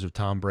videos of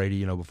Tom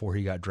Brady, before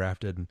he got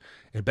drafted,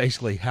 and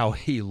basically how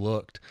he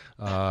looked.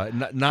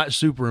 Not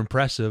super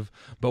impressive,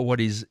 but what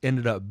he's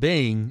ended up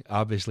being,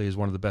 obviously, is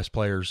one of the best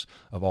players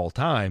of all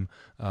time.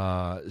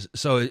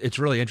 So it's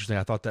really interesting.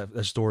 I thought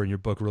that story in your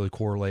book really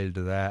correlated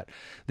to that.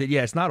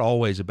 Yeah, it's not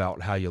always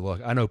about how you look.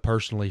 I know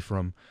personally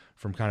from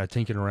kind of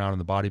tinkering around in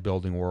the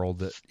bodybuilding world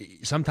that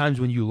sometimes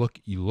when you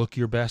look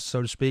your best,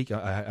 so to speak.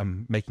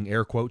 I'm making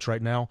air quotes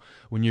right now.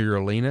 When you're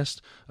your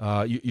leanest,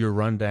 you're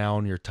run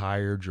down, you're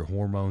tired, your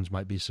hormones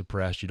might be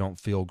suppressed, you don't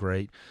feel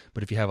great.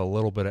 But if you have a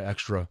little bit of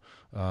extra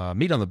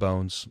meat on the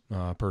bones,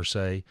 per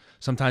se,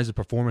 sometimes the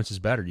performance is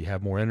better. You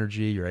have more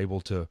energy, you're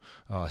able to,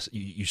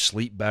 you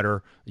sleep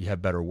better, you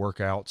have better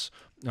workouts.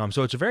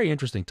 So it's a very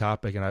interesting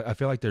topic, and I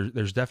feel like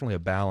there's definitely a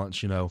balance.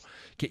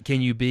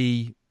 Can you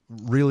be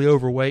really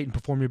overweight and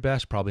perform your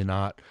best? Probably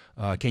not.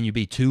 Can you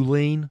be too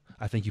lean?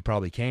 I think you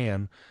probably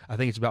can. I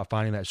think it's about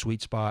finding that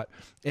sweet spot.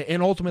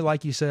 And ultimately,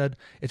 like you said,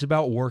 it's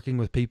about working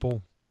with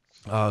people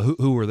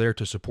who are there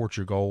to support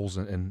your goals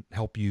and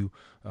help you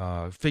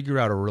figure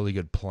out a really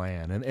good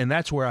plan. And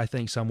that's where I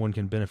think someone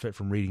can benefit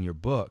from reading your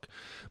book,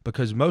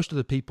 because most of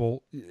the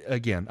people,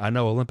 again, I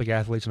know Olympic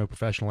athletes, I know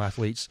professional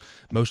athletes,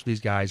 most of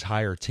these guys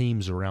hire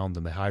teams around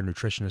them. They hire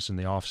nutritionists in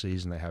the off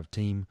season. They have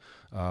team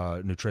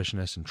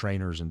nutritionists and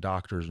trainers and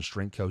doctors and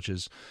strength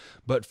coaches.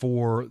 But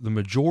for the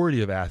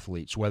majority of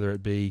athletes, whether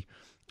it be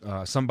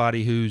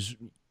somebody who's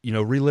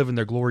reliving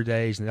their glory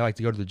days and they like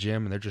to go to the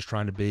gym and they're just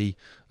trying to be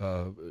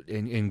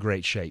in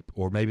great shape,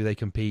 or maybe they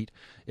compete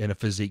in a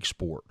physique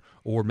sport,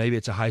 or maybe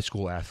it's a high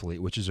school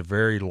athlete, which is a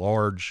very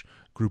large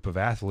group of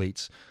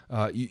athletes.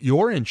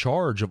 You're in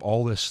charge of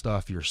all this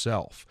stuff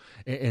yourself.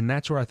 And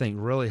that's where I think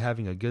really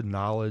having a good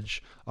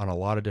knowledge on a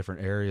lot of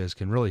different areas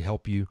can really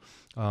help you.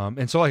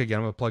 And so, like, again,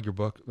 I'm going to plug your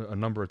book a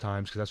number of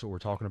times because that's what we're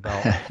talking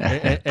about.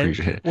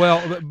 Appreciate it.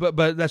 Well,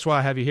 but that's why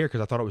I have you here,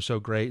 because I thought it was so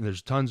great, and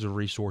there's tons of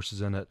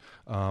resources in it,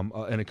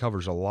 and it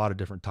covers a lot of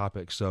different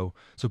topics. So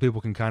people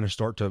can kind of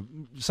start to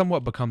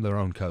somewhat become their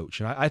own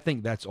coach. And I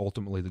think that's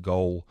ultimately the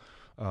goal.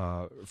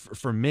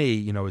 For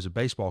me, as a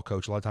baseball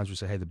coach, a lot of times we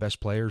say, hey, the best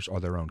players are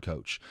their own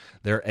coach.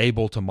 They're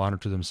able to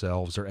monitor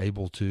themselves. They're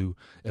able to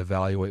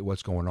evaluate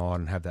what's going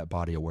on and have that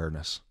body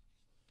awareness.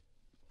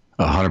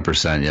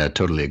 100%. Yeah,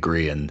 totally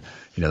agree. And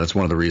that's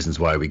one of the reasons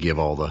why we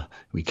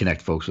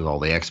connect folks with all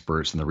the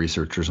experts and the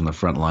researchers on the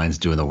front lines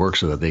doing the work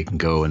so that they can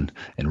go and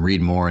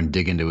read more and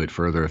dig into it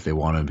further if they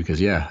want to.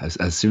 Because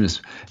as soon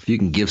as if you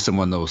can give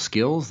someone those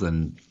skills,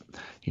 then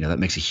that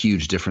makes a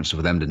huge difference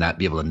for them to not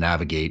be able to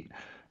navigate,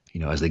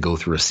 as they go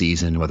through a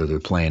season, whether they're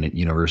playing at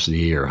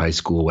university or high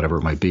school, whatever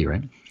it might be,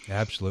 right?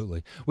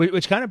 Absolutely.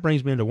 Which kind of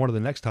brings me into one of the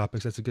next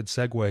topics. That's a good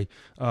segue.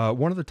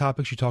 One of the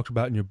topics you talked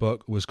about in your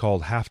book was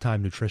called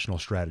halftime nutritional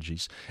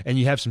strategies. And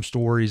you have some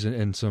stories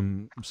and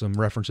some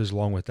references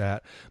along with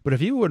that. But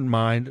if you wouldn't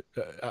mind,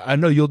 I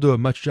know you'll do a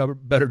much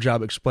better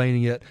job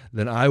explaining it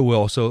than I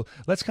will. So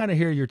let's kind of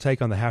hear your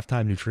take on the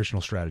halftime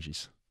nutritional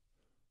strategies.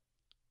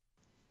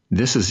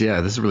 This is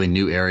a really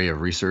new area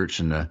of research,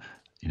 and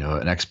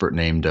an expert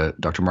named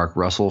Dr. Marc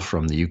Russell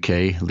from the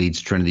UK,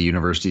 leads Trinity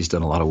University. He's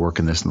done a lot of work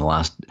in this in the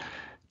last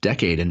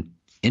decade. And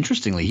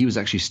interestingly, he was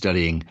actually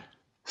studying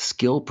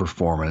skill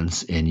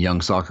performance in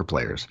young soccer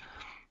players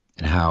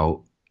and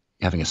how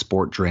having a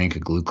sport drink, a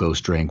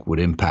glucose drink, would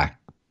impact,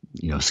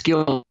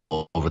 skill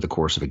over the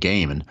course of a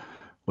game. And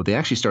what they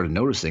actually started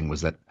noticing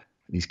was that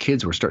these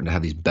kids were starting to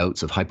have these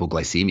bouts of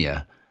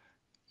hypoglycemia,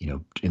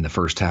 in the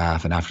first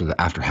half and after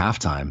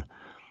halftime.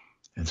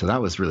 And so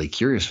that was really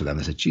curious for them.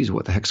 They said, geez,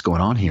 what the heck's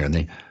going on here?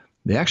 And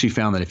they actually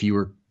found that if you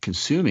were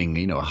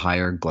consuming, a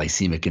higher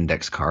glycemic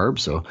index carb,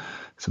 so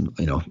some,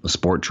 a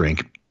sport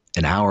drink,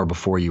 an hour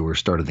before you were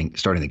starting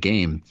the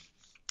game,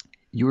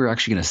 you were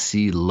actually going to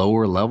see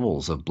lower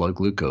levels of blood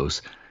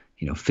glucose,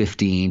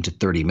 15 to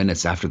 30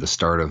 minutes after the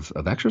start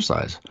of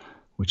exercise,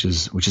 which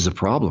is a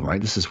problem,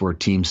 right? This is where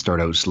teams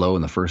start out slow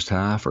in the first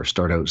half or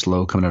start out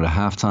slow coming out of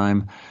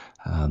halftime.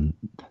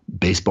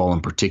 Baseball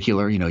in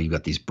particular, you've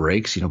got these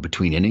breaks,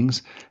 between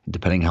innings, and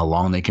depending how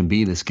long they can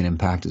be, this can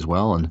impact as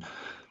well. And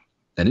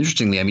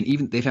interestingly,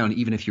 they found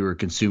even if you were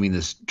consuming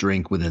this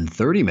drink within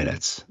 30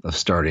 minutes of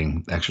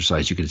starting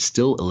exercise, you could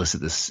still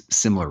elicit this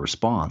similar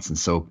response. And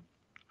so,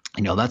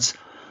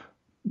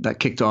 that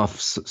kicked off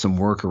some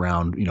work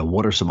around,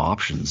 what are some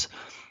options?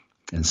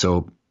 And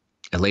so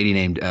a lady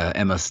named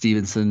Emma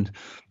Stevenson,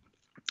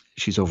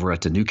 she's over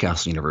at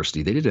Newcastle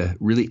University. They did a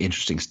really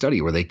interesting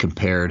study where they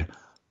compared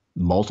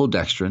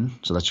maltodextrin,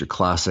 so that's your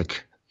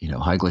classic,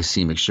 high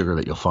glycemic sugar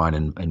that you'll find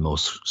in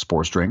most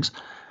sports drinks,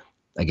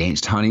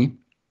 against honey,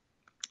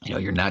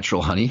 your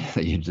natural honey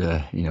that you'd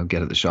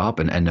get at the shop,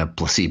 and a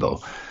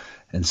placebo.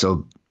 And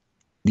so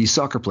these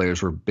soccer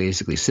players were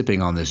basically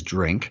sipping on this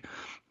drink,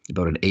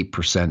 about an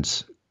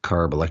 8%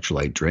 carb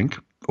electrolyte drink,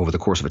 over the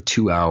course of a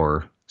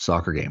 2-hour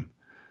soccer game.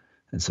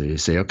 And so you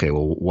say, okay,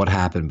 well, what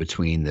happened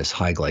between this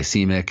high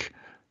glycemic,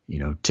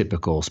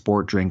 typical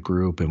sport drink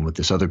group and with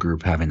this other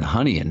group having the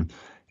honey? And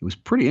it was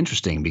pretty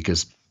interesting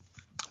because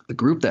the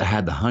group that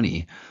had the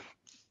honey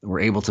were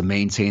able to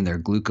maintain their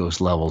glucose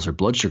levels or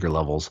blood sugar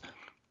levels.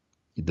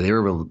 They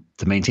were able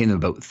to maintain them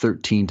about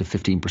 13 to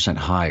 15%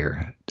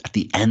 higher at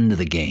the end of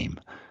the game.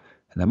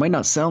 And that might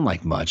not sound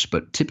like much,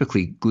 but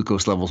typically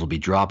glucose levels will be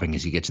dropping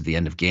as you get to the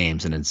end of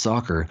games. And in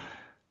soccer,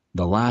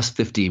 the last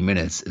 15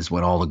 minutes is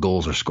when all the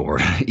goals are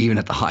scored, even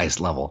at the highest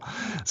level.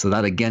 So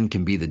that, again,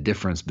 can be the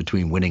difference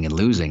between winning and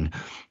losing.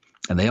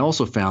 And they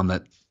also found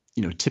that,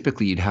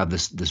 typically you'd have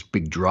this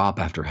big drop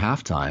after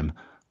halftime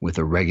with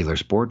a regular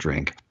sport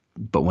drink.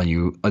 But when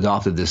you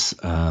adopted this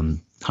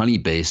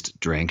honey-based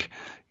drink,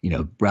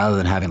 rather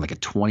than having like a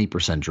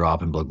 20%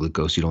 drop in blood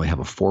glucose, you'd only have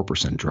a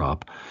 4%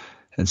 drop.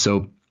 And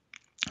so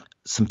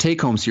some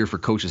take homes here for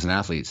coaches and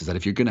athletes is that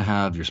if you're going to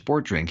have your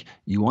sport drink,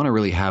 you want to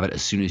really have it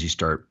as soon as you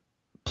start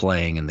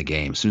playing in the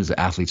game, as soon as the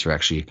athletes are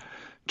actually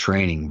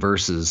training,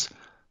 versus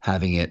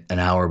having it an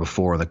hour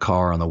before in the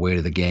car on the way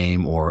to the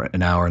game or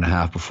an hour and a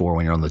half before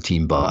when you're on the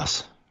team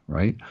bus,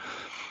 right?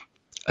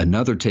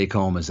 Another take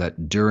home is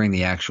that during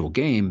the actual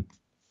game,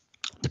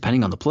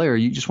 depending on the player,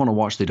 you just want to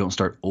watch they don't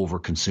start over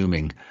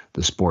consuming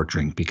the sport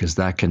drink, because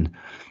that can,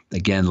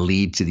 again,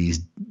 lead to these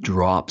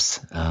drops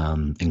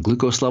in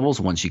glucose levels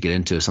once you get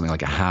into something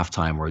like a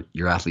halftime where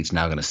your athlete's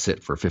now going to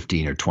sit for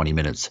 15 or 20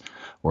 minutes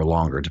or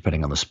longer,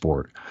 depending on the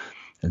sport.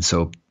 And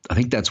so I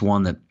think that's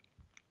one that,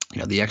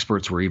 the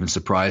experts were even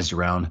surprised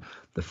around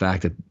the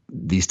fact that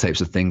these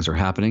types of things are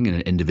happening at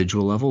an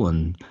individual level.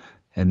 And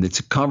it's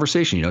a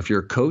conversation. If you're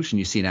a coach and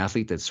you see an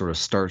athlete that sort of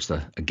starts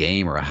a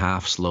game or a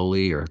half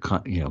slowly, or,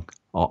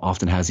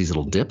 often has these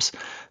little dips,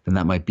 then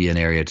that might be an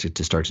area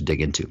to start to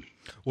dig into.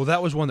 Well,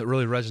 that was one that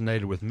really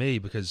resonated with me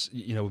because,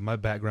 with my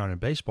background in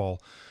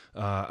baseball,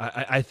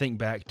 I think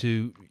back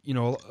to,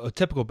 a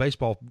typical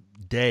baseball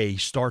day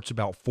starts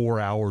about 4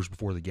 hours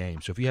before the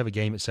game. So if you have a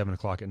game at 7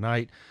 o'clock at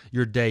night,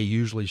 your day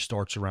usually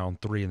starts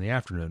around 3 in the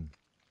afternoon.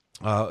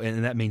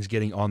 And that means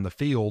getting on the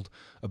field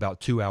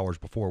about 2 hours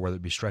before, whether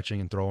it be stretching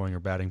and throwing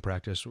or batting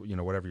practice,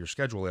 whatever your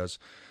schedule is.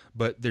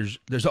 But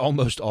there's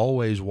almost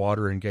always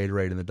water and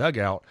Gatorade in the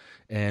dugout.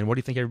 And what do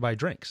you think everybody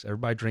drinks?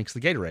 Everybody drinks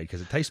the Gatorade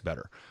because it tastes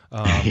better.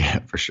 Yeah,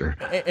 for sure.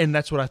 And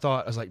that's what I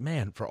thought. I was like,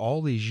 man, for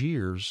all these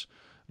years,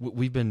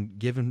 we've been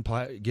giving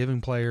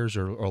players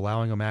or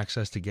allowing them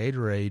access to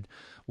Gatorade.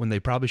 when they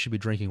probably should be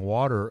drinking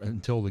water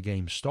until the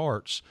game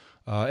starts.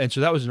 And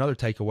so that was another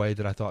takeaway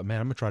that I thought,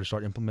 man, I'm going to try to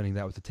start implementing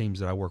that with the teams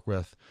that I work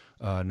with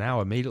now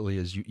immediately,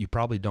 is you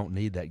probably don't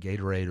need that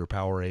Gatorade or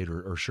Powerade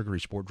or sugary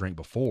sport drink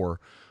before.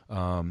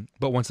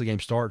 But once the game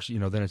starts,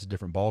 then it's a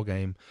different ball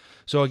game.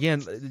 So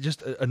again,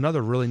 just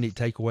another really neat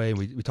takeaway.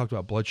 We talked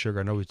about blood sugar.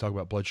 I know we talk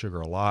about blood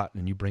sugar a lot,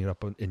 and you bring it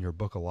up in your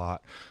book a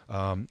lot.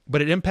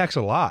 But it impacts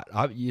a lot.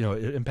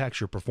 It impacts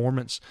your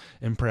performance,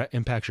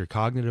 impacts your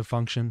cognitive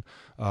function,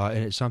 and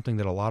it's something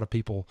that a lot of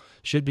people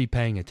should be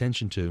paying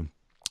attention to.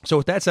 So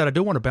with that said, I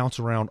do want to bounce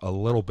around a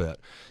little bit.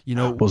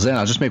 Well, Zen,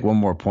 I'll just make one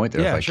more point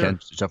there, Yeah, if I sure. can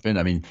jump in.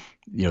 I mean,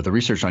 the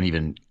research on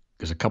even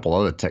there's a couple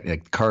other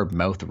like carb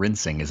mouth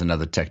rinsing is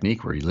another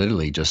technique where you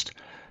literally just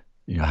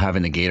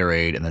having the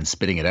Gatorade and then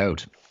spitting it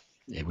out,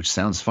 which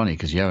sounds funny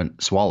because you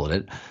haven't swallowed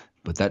it,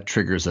 but that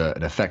triggers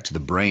an effect to the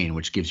brain,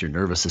 which gives your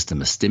nervous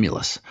system a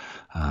stimulus,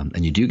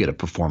 and you do get a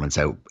performance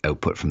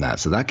output from that.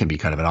 So that can be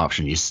kind of an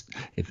option.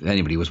 If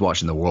anybody was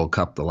watching the World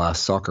Cup, the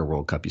last soccer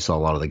World Cup, you saw a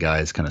lot of the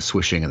guys kind of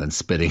swishing and then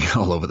spitting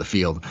all over the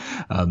field.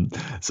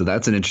 So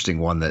that's an interesting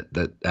one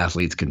that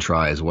athletes can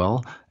try as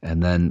well.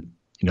 And then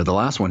the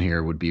last one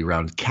here would be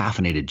around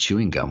caffeinated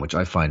chewing gum, which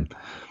I find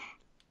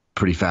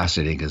pretty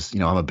fascinating because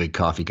I'm a big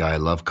coffee guy. I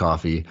love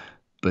coffee,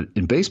 but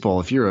in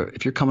baseball, if you're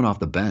coming off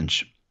the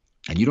bench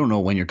and you don't know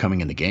when you're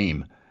coming in the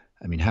game,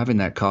 I mean, having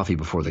that coffee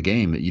before the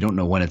game, you don't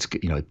know when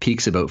it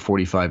peaks about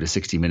 45 to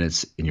 60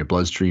 minutes in your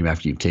bloodstream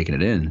after you've taken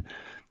it in,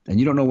 and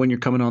you don't know when you're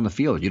coming on the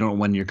field. You don't know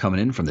when you're coming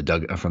in from the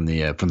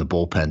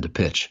bullpen to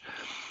pitch,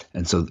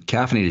 and so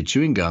caffeinated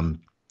chewing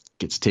gum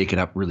gets taken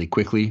up really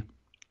quickly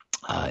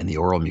in the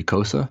oral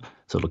mucosa,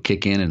 so it'll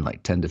kick in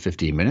like 10 to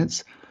 15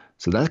 minutes.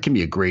 So that can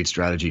be a great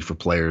strategy for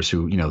players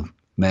who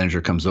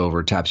manager comes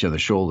over, taps you on the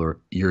shoulder,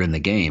 you're in the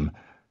game.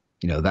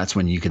 That's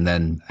when you can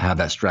then have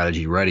that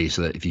strategy ready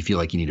so that if you feel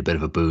like you need a bit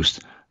of a boost,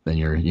 then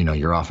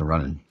you're off and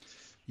running.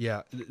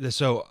 Yeah,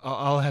 so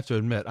I'll have to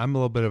admit, I'm a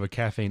little bit of a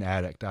caffeine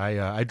addict.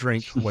 I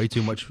drink way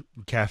too much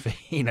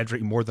caffeine. I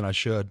drink more than I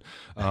should.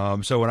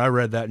 So when I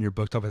read that in your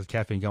book, talking about the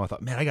caffeine gum, I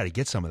thought, man, I got to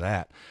get some of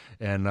that.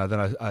 And then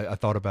I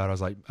thought about it. I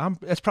was like,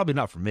 that's probably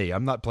not for me.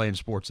 I'm not playing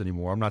sports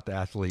anymore. I'm not the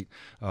athlete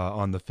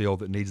on the field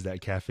that needs that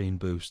caffeine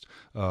boost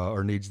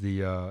or needs the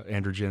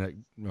androgenic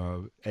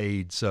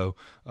aid. So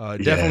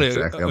definitely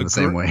exactly. I'm the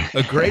same way.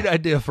 a great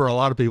idea for a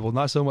lot of people,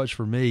 not so much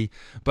for me.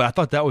 But I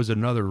thought that was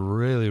another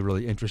really,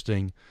 really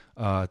interesting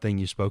thing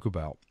you spoke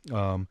about.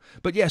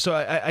 But yeah, so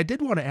I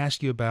did want to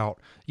ask you about,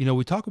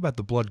 we talk about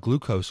the blood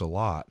glucose a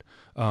lot.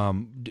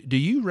 Do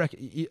you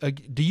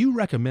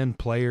recommend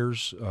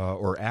players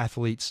or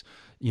athletes,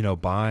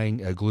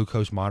 buying a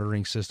glucose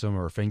monitoring system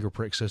or a finger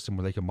prick system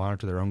where they can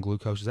monitor their own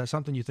glucose? Is that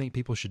something you think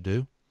people should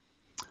do?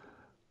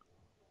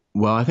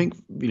 Well, I think,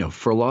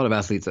 for a lot of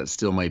athletes that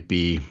still might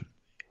be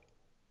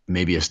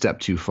maybe a step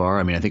too far.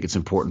 I mean, I think it's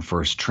important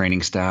for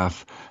training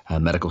staff,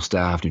 medical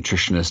staff,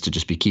 nutritionists to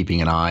just be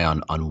keeping an eye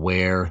on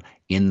where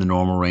in the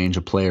normal range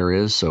a player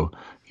is. So,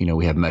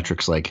 we have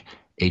metrics like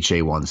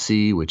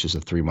HA1C, which is a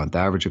 3-month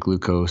average of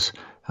glucose,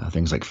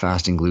 things like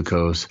fasting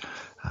glucose.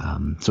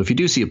 So if you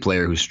do see a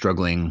player who's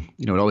struggling,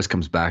 it always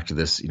comes back to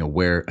this,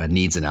 where a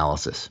needs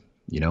analysis,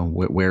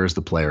 where is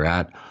the player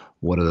at?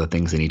 What are the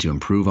things they need to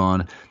improve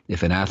on?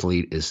 If an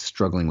athlete is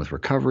struggling with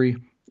recovery,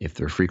 if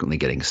they're frequently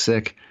getting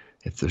sick,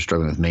 if they're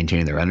struggling with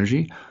maintaining their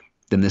energy,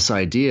 then this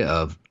idea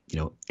of,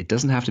 it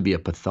doesn't have to be a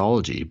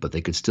pathology, but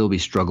they could still be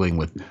struggling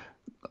with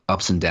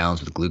ups and downs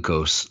with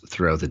glucose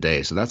throughout the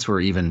day. So that's where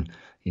even,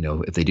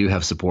 if they do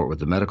have support with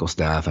the medical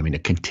staff, I mean, a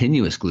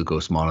continuous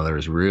glucose monitor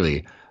is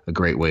really a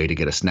great way to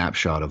get a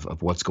snapshot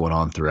of what's going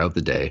on throughout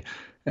the day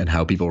and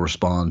how people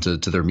respond to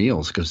their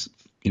meals. Because,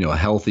 a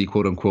healthy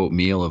quote unquote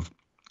meal of,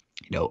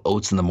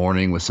 oats in the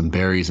morning with some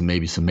berries and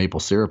maybe some maple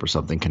syrup or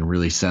something can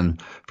really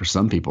send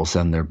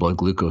their blood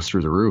glucose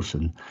through the roof.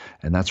 And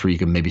that's where you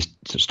can maybe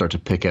start to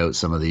pick out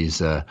some of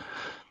these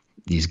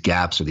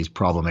gaps or these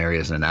problem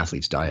areas in an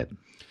athlete's diet.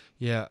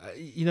 Yeah.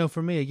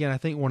 For me, again, I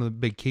think one of the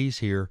big keys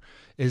here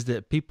is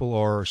that people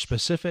are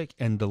specific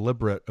and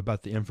deliberate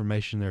about the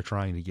information they're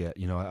trying to get.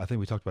 I think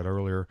we talked about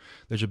earlier,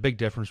 there's a big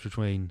difference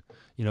between,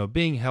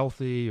 being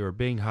healthy or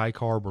being high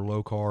carb or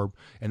low carb,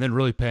 and then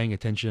really paying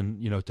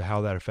attention, to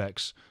how that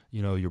affects,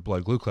 your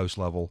blood glucose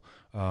level.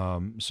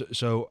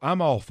 So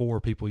I'm all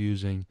for people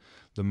using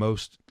the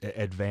most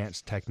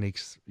advanced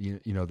techniques,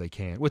 they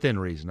can, within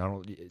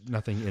reason.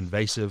 Nothing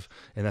invasive,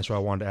 and that's why I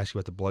wanted to ask you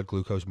about the blood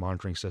glucose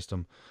monitoring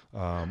system.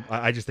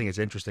 I just think it's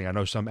interesting. I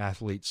know some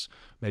athletes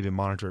maybe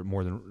monitor it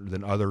more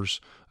than others.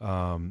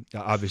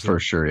 Obviously, for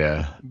sure,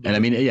 yeah. And I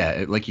mean,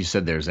 yeah, like you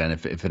said there, Zen,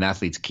 if an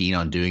athlete's keen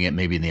on doing it,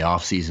 maybe in the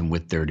off season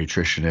with their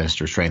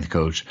nutritionist or strength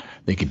coach,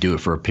 they could do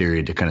it for a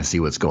period to kind of see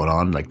what's going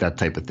on. Like that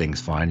type of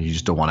thing's fine. You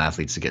just don't want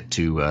athletes to get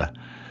too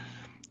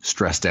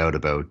stressed out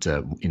about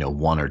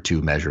 1 or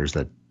 2 measures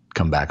that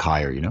come back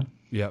higher.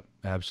 Yep,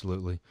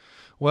 absolutely.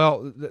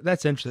 Well,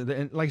 that's interesting.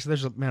 And like I said,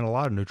 there's a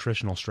lot of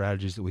nutritional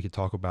strategies that we could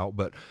talk about.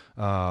 But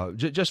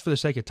just for the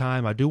sake of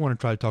time, I do want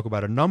to try to talk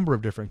about a number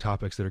of different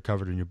topics that are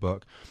covered in your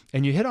book.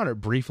 And you hit on it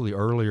briefly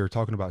earlier,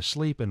 talking about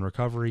sleep and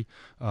recovery.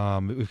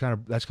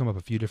 That's come up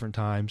a few different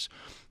times.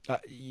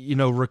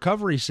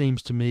 Recovery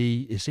seems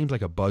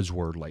like a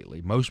buzzword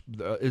lately.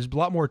 There's a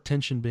lot more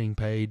attention being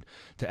paid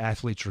to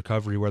athletes'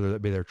 recovery, whether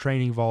that be their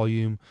training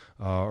volume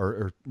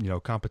or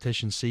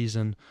competition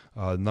season,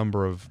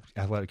 number of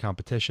athletic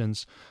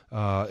competitions,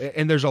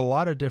 and there's a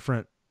lot of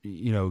different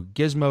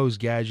gizmos,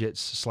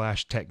 gadgets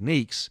 /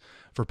 techniques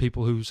for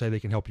people who say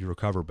they can help you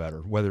recover better,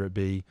 whether it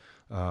be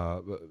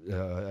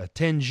a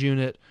TENS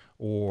unit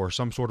or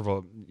some sort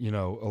of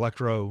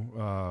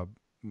electro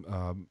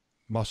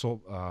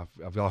muscle.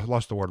 I've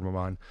lost the word in my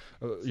mind.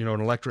 An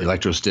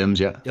electrostims,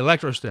 yeah.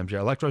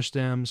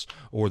 Electrostims,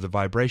 or the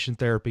vibration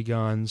therapy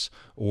guns,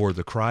 or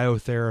the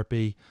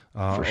cryotherapy,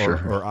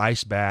 or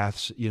ice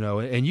baths.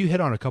 And you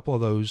hit on a couple of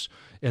those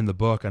in the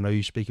book. I know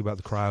you speak about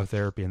the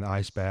cryotherapy and the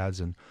ice baths,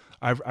 and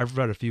I've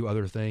read a few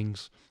other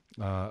things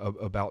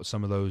about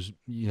some of those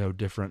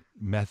different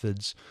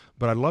methods.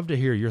 But I'd love to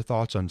hear your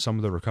thoughts on some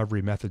of the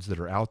recovery methods that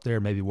are out there.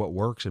 Maybe what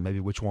works, and maybe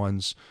which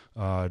ones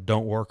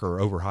don't work or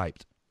are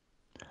overhyped.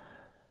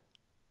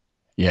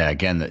 Yeah,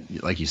 again,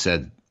 like you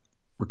said,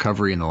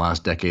 recovery in the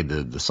last decade,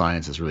 the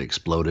science has really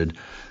exploded.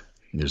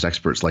 There's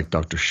experts like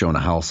Dr.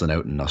 Shona Halson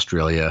out in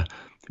Australia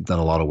who've done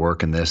a lot of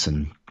work in this.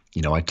 And,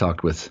 I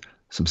talked with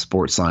some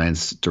sports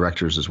science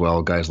directors as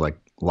well, guys like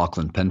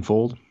Lachlan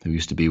Penfold, who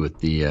used to be with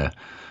the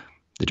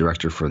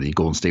director for the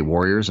Golden State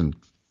Warriors. And,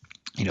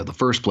 the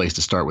first place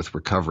to start with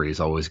recovery is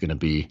always going to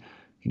be,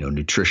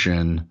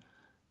 nutrition,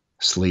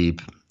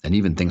 sleep, and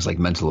even things like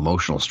mental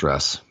emotional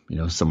stress,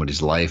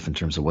 somebody's life in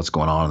terms of what's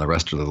going on in the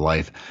rest of their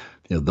life.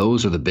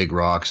 Those are the big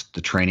rocks.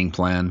 The training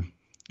plan,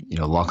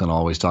 Lachlan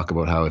always talk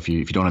about how if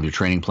you don't have your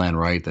training plan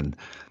right, then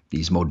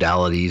these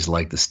modalities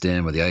like the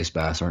stim or the ice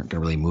baths aren't going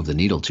to really move the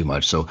needle too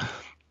much. So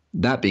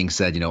that being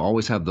said,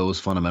 always have those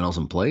fundamentals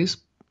in place.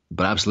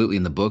 But absolutely,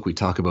 in the book, we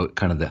talk about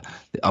kind of the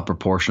upper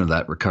portion of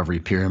that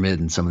recovery pyramid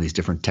and some of these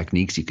different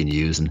techniques you can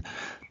use. And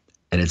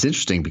it's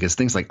interesting because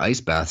things like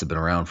ice baths have been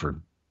around for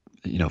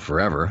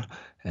forever.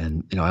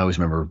 And, I always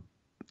remember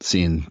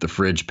seeing the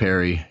Fridge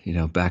Perry,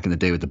 back in the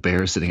day with the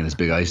Bears sitting in his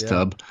big ice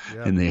tub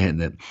in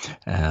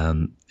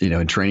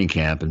training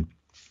camp. And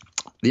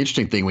the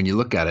interesting thing when you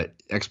look at it,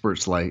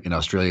 experts like in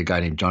Australia, a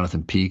guy named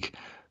Jonathan Peake,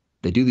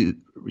 they do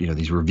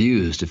these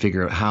reviews to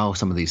figure out how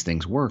some of these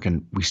things work.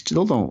 And we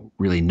still don't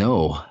really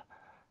know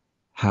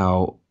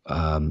how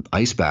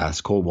ice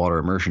baths, cold water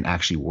immersion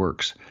actually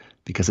works,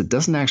 because it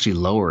doesn't actually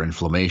lower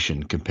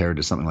inflammation compared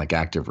to something like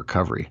active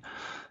recovery.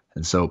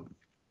 And so,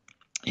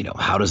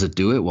 how does it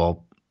do it?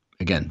 Well,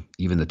 again,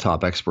 even the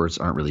top experts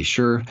aren't really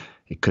sure.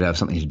 It could have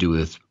something to do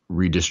with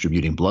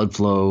redistributing blood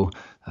flow,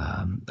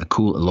 a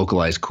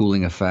localized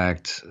cooling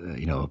effect,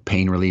 a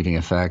pain relieving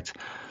effect.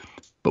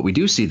 But we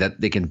do see that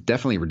they can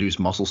definitely reduce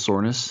muscle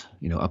soreness,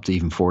 up to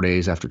even 4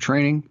 days after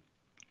training.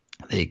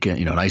 They can,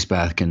 an ice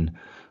bath can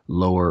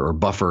lower or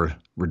buffer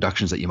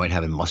reductions that you might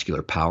have in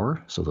muscular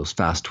power. So those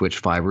fast twitch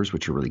fibers,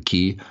 which are really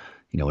key,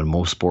 in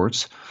most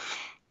sports.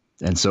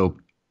 And so,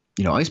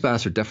 ice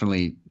baths are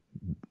definitely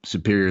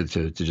superior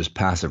to just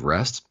passive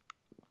rest.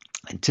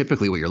 And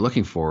typically what you're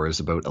looking for is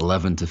about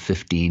 11 to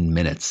 15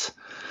 minutes,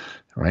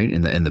 right,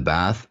 in the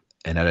bath,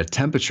 and at a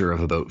temperature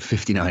of about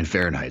 59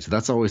 Fahrenheit. So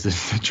that's always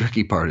the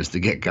tricky part, is to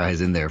get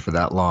guys in there for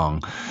that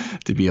long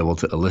to be able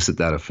to elicit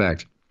that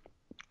effect.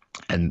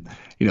 And,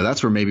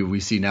 that's where maybe we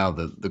see now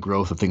the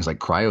growth of things like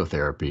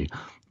cryotherapy,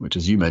 which,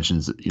 as you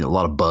mentioned, a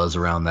lot of buzz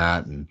around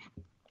that, and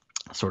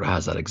sort of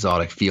has that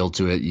exotic feel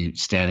to it. You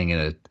standing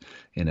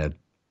in a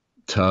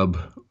tub,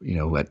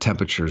 at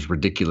temperatures,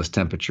 ridiculous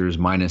temperatures,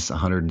 minus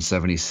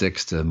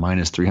 176 to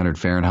minus 300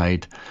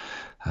 Fahrenheit.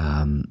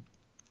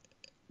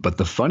 But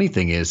the funny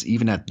thing is,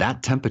 even at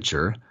that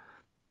temperature,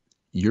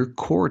 your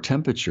core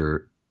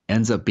temperature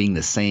ends up being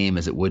the same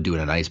as it would do in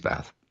an ice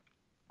bath,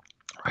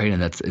 right?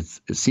 And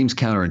it seems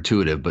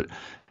counterintuitive, but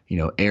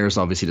air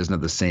obviously doesn't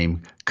have the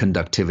same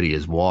conductivity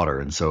as water,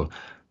 and so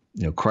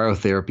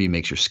cryotherapy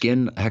makes your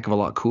skin a heck of a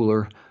lot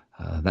cooler.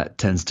 That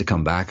tends to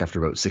come back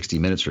after about 60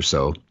 minutes or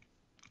so.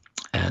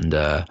 And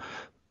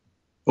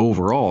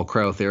overall,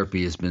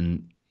 cryotherapy has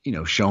been,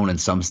 shown in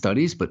some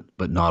studies, but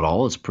not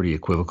all. It's pretty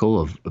equivocal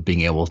of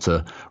being able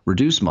to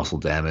reduce muscle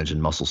damage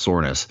and muscle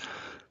soreness.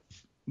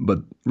 But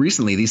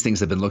recently, these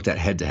things have been looked at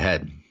head to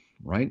head,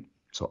 right?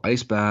 So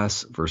ice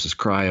baths versus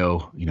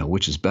cryo,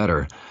 which is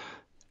better?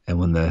 And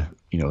when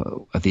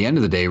at the end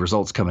of the day,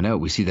 results coming out,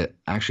 we see that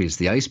actually it's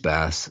the ice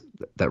baths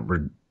that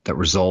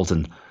result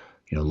in,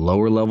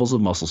 lower levels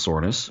of muscle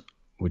soreness,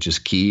 which is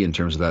key in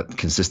terms of that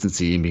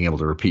consistency and being able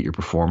to repeat your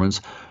performance,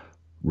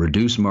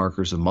 reduce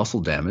markers of muscle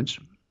damage.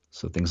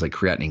 So things like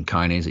creatinine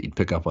kinase that you'd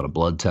pick up on a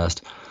blood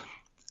test,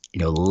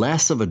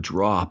 less of a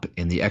drop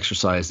in the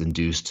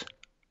exercise-induced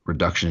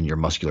reduction in your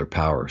muscular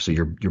power. So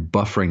you're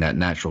buffering that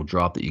natural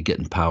drop that you get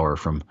in power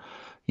from,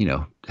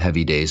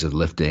 heavy days of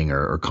lifting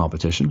or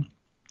competition.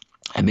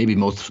 And maybe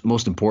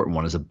most important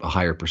one is a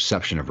higher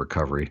perception of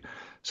recovery.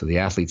 So the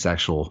athlete's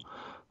actual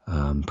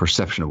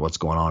perception of what's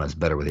going on is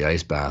better with the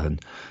ice bath.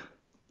 And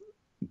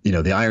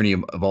the irony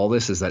of all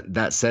this is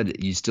that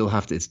said, you still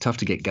have to. It's tough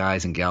to get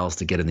guys and gals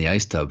to get in the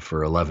ice tub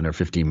for 11 or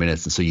 15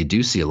 minutes, and so you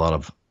do see a lot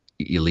of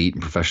elite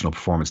and professional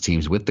performance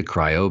teams with the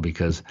cryo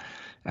because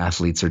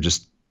athletes are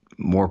just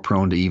more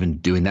prone to even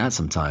doing that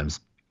sometimes.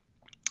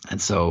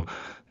 And so,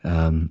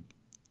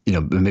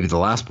 maybe the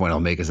last point I'll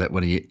make is that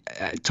when you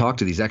talk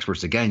to these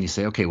experts again, you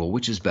say, okay, well,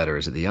 which is better?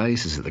 Is it the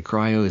ice? Is it the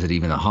cryo? Is it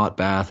even a hot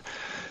bath?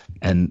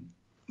 And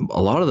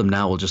a lot of them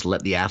now will just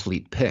let the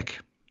athlete pick.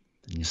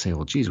 And you say,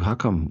 well, geez, how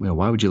come,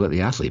 why would you let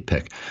the athlete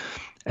pick?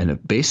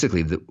 And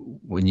basically,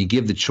 when you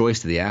give the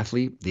choice to the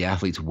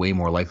athlete's way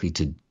more likely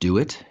to do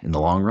it in the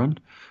long run,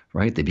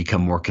 right? They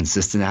become more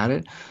consistent at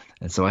it.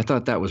 And so I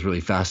thought that was really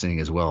fascinating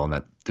as well, and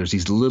that there's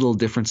these little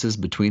differences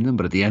between them,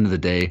 but at the end of the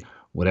day,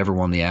 whatever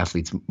one the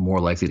athlete's more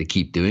likely to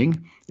keep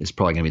doing is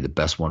probably going to be the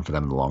best one for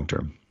them in the long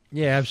term.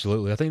 Yeah,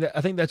 absolutely.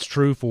 I think that's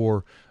true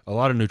for a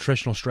lot of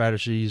nutritional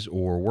strategies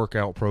or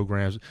workout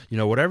programs.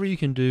 Whatever you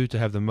can do to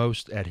have the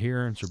most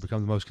adherence or become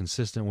the most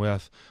consistent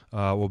with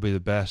will be the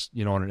best,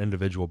 on an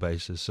individual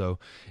basis. So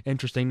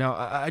interesting. Now,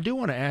 I do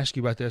want to ask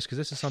you about this because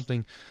this is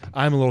something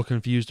I'm a little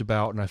confused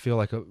about, and I feel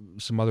like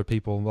some other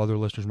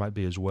listeners might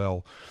be as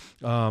well.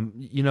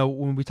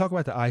 When we talk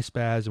about the ice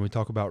baths and we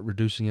talk about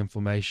reducing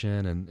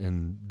inflammation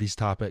and these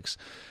topics,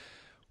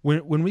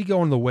 When we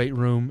go in the weight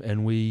room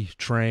and we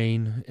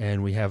train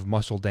and we have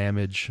muscle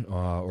damage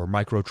or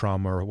micro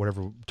trauma or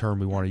whatever term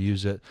we want to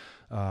use it,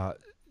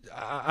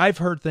 I've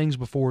heard things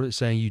before that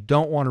saying you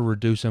don't want to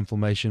reduce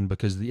inflammation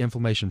because the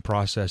inflammation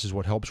process is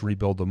what helps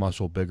rebuild the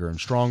muscle bigger and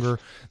stronger.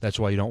 That's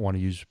why you don't want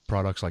to use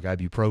products like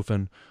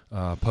ibuprofen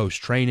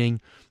post-training.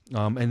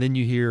 And then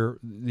you hear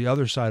the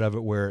other side of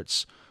it where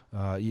it's,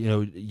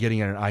 getting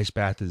in an ice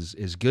bath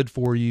is good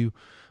for you.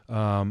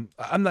 I'm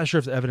not sure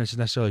if the evidence is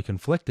necessarily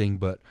conflicting,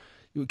 but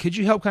could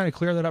you help kind of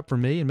clear that up for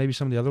me and maybe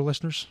some of the other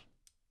listeners?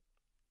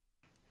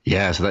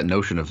 Yeah, so that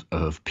notion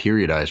of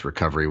periodized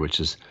recovery, which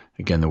is,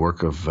 again, the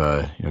work of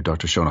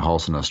Dr. Shona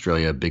Halson in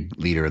Australia, a big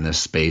leader in this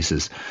space,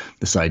 is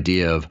this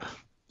idea of,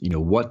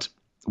 what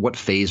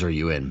phase are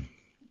you in?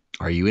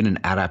 Are you in an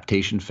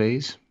adaptation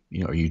phase?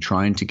 Are you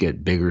trying to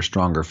get bigger,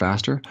 stronger,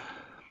 faster?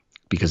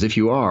 Because if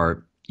you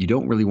are, you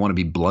don't really want to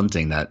be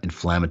blunting that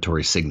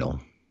inflammatory signal,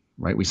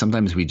 right? We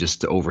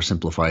just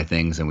oversimplify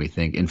things and we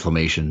think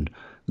inflammation,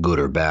 good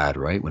or bad,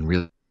 right? When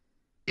really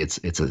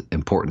it's an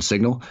important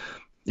signal.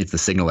 It's the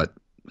signal that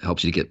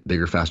helps you to get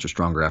bigger, faster,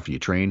 stronger after you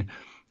train.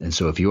 And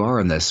so if you are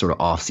in this sort of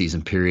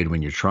off-season period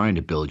when you're trying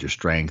to build your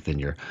strength and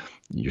your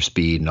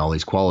speed and all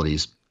these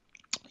qualities,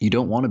 you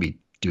don't want to be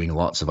doing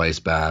lots of ice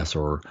baths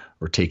or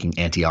taking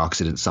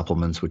antioxidant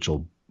supplements, which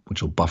will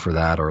buffer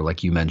that, or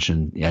like you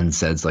mentioned,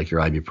 NSAIDs like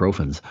your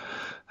ibuprofens.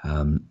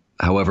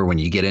 However, when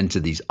you get into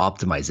these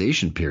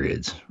optimization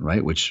periods,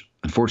 right, which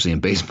unfortunately in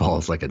baseball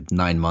is like a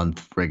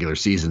 9-month regular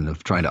season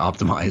of trying to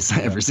optimize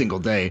every single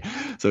day,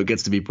 so it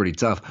gets to be pretty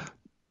tough.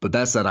 But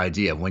that's that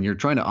idea. When you're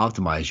trying to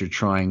optimize, you're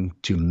trying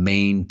to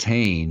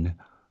maintain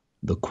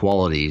the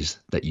qualities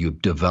that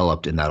you've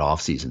developed in that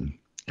off season.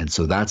 And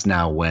so that's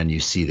now when you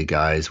see the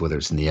guys, whether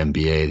it's in the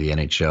NBA, the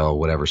NHL,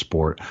 whatever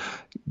sport,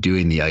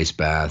 doing the ice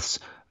baths,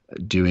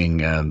 doing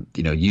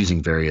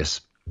using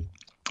various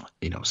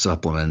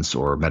supplements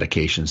or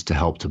medications to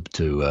help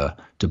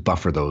to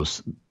buffer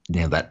those,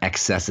 that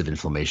excessive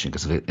inflammation.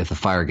 Because if the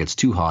fire gets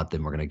too hot,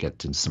 then we're going to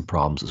get into some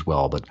problems as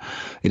well. But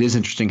it is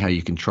interesting how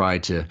you can try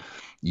to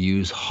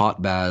use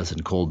hot baths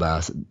and cold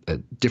baths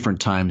at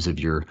different times of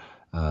your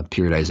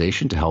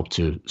periodization to help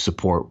to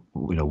support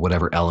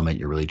whatever element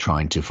you're really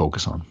trying to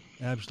focus on.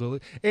 Absolutely.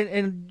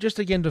 And just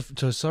again,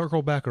 to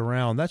circle back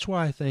around, that's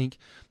why I think,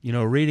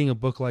 reading a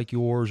book like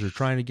yours or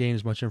trying to gain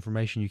as much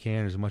information you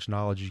can, as much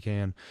knowledge you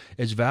can,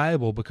 is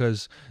valuable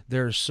because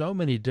there are so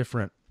many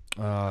different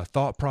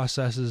thought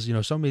processes,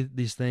 so many of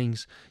these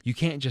things. You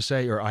can't just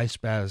say, are ice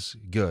baths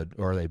good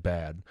or are they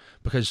bad?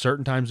 Because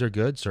certain times they're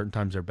good, certain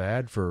times they're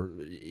bad. For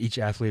each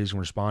athlete is going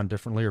to respond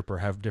differently or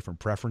have different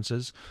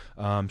preferences.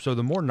 So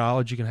the more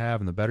knowledge you can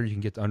have and the better you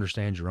can get to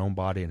understand your own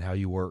body and how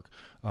you work,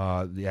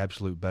 the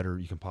absolute better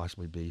you can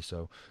possibly be.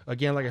 So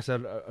again, like I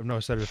said, I know I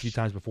said it a few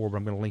times before, but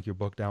I'm going to link your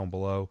book down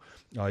below.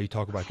 You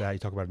talk about that. You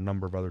talk about a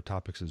number of other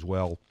topics as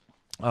well.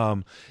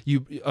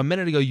 You a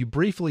minute ago, you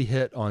briefly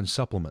hit on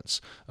supplements.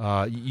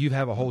 You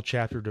have a whole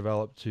chapter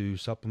developed to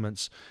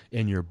supplements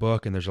in your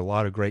book, and there's a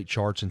lot of great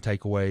charts and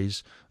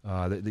takeaways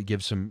that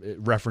give some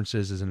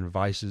references and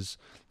advices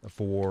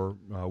for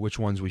which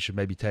ones we should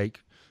maybe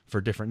take for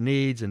different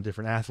needs and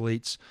different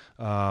athletes.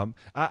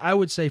 I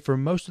would say for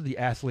most of the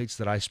athletes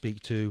that I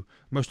speak to,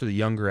 most of the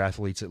younger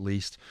athletes at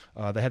least,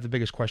 they have the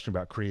biggest question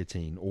about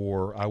creatine,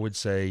 or I would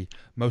say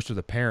most of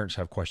the parents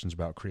have questions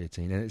about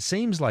creatine. And it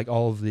seems like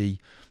all of the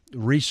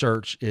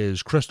research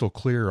is crystal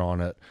clear on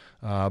it,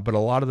 but a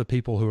lot of the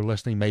people who are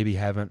listening maybe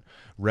haven't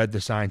read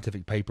the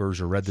scientific papers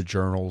or read the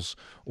journals,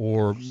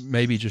 or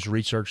maybe just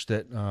researched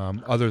it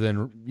other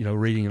than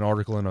reading an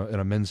article in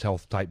a Men's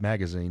Health type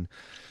magazine.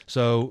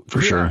 So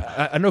For sure.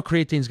 I know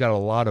creatine's got a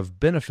lot of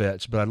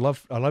benefits, but I'd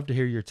love to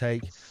hear your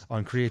take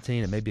on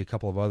creatine and maybe a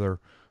couple of other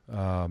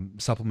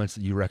supplements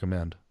that you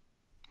recommend.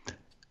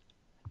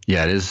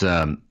 Yeah, it is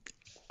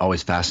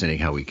always fascinating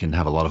how we can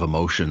have a lot of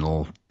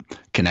emotional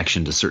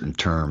connection to certain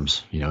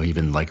terms.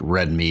 Even like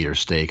red meat or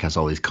steak has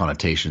all these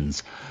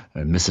connotations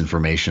and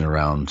misinformation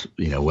around,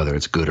 whether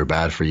it's good or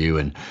bad for you.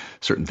 And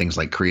certain things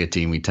like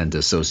creatine we tend to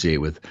associate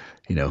with,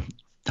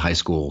 high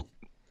school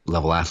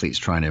level athletes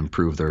trying to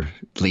improve their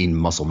lean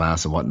muscle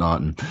mass and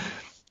whatnot. And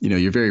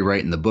you're very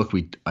right. In the book,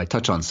 I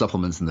touch on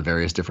supplements in the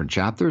various different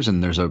chapters,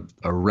 and there's a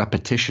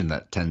repetition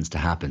that tends to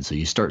happen. So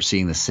you start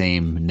seeing the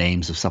same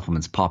names of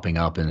supplements popping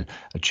up in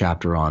a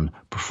chapter on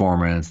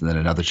performance, and then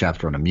another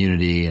chapter on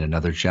immunity, and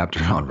another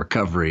chapter on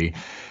recovery.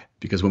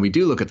 Because when we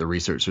do look at the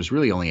research, there's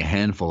really only a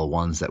handful of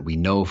ones that we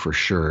know for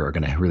sure are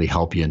going to really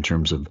help you in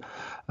terms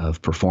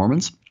of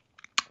performance.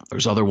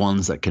 There's other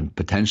ones that can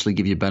potentially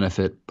give you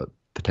benefit, but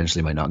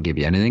potentially might not give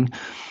you anything.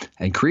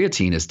 And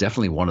creatine is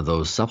definitely one of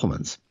those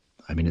supplements.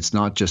 I mean, it's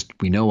not just,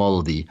 we know all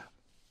of the,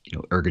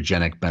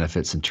 ergogenic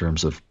benefits in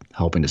terms of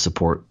helping to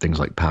support things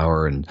like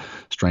power and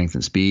strength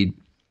and speed.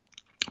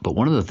 But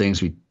one of the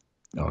things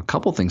a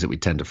couple things that we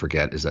tend to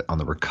forget is that on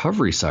the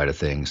recovery side of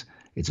things,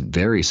 it's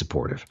very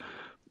supportive,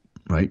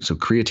 right? So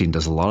creatine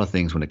does a lot of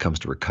things when it comes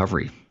to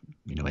recovery,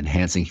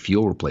 enhancing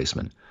fuel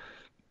replacement,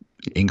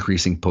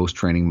 increasing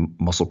post-training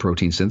muscle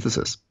protein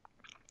synthesis,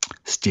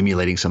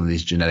 stimulating some of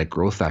these genetic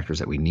growth factors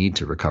that we need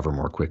to recover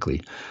more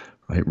quickly,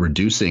 right?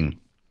 Reducing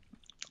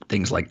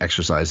things like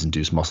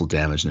exercise-induced muscle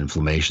damage and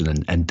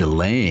inflammation, and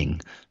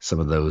delaying some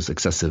of those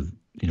excessive,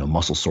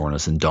 muscle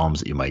soreness and DOMS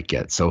that you might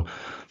get. So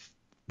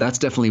that's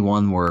definitely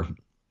one where,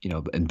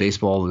 in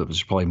baseball,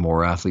 there's probably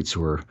more athletes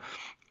who are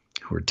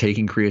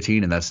taking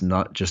creatine, and that's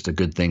not just a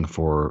good thing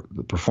for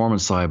the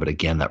performance side, but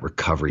again, that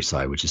recovery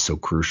side, which is so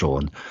crucial.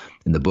 And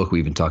in the book, we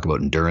even talk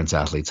about endurance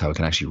athletes, how it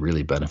can actually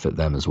really benefit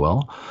them as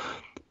well.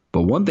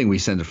 But one thing we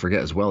tend to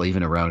forget as well,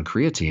 even around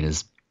creatine,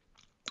 is,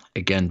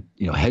 again,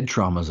 head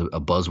trauma is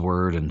a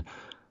buzzword, and,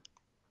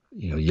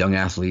 young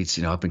athletes,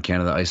 up in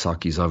Canada, ice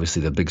hockey is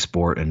obviously the big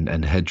sport,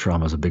 and head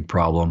trauma is a big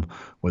problem.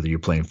 Whether you're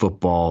playing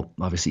football,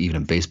 obviously even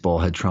in baseball,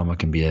 head trauma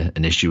can be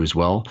an issue as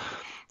well.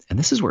 And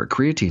this is where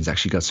creatine's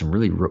actually got some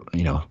really,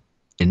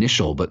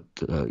 initial but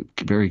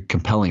very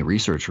compelling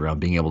research around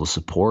being able to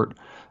support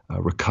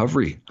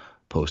recovery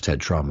post-head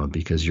trauma,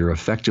 because you're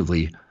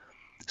effectively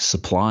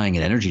supplying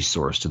an energy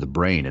source to the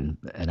brain.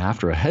 And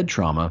after a head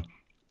trauma,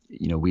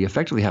 we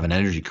effectively have an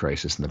energy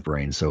crisis in the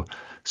brain. So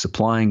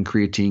supplying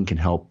creatine can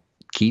help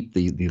keep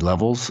the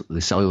levels,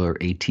 the cellular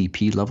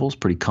ATP levels,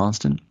 pretty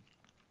constant.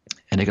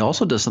 And it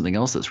also does something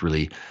else that's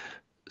really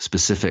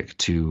specific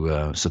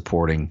to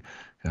supporting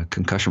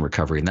concussion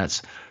recovery. And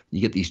that's, you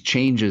get these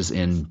changes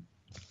in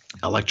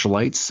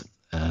electrolytes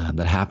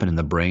that happen in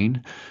the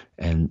brain.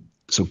 And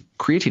so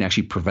creatine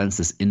actually prevents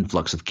this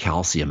influx of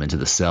calcium into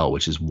the cell,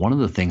 which is one of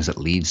the things that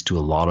leads to a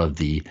lot of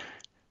the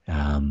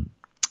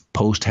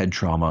post-head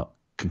trauma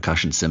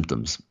concussion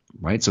symptoms,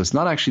 right? So it's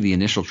not actually the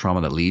initial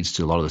trauma that leads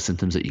to a lot of the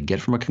symptoms that you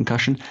get from a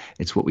concussion.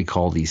 It's what we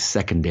call these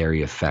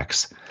secondary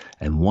effects.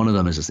 And one of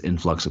them is this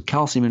influx of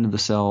calcium into the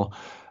cell,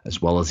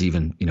 as well as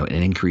even, an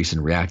increase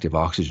in reactive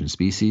oxygen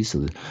species.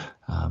 So,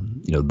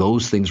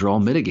 those things are all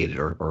mitigated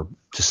or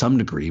to some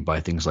degree by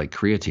things like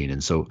creatine.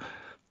 And so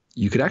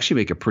you could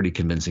actually make a pretty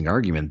convincing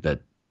argument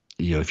that,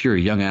 if you're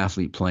a young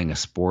athlete playing a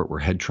sport where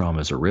head trauma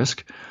is a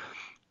risk,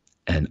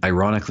 and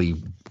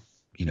ironically,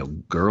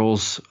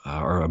 girls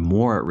are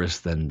more at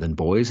risk than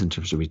boys in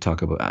terms of, we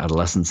talk about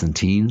adolescents and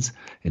teens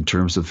in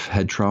terms of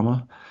head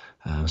trauma.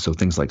 So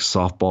things like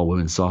softball,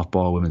 women's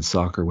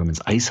soccer,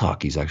 women's ice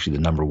hockey is actually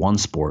the number one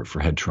sport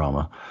for head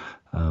trauma.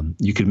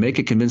 You could make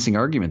a convincing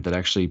argument that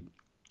actually,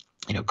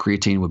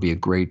 creatine would be a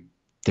great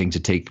thing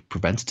to take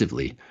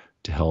preventatively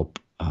to help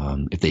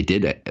if they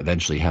did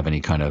eventually have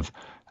any kind of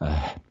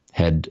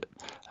head,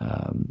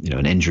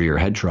 an injury or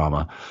head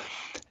trauma.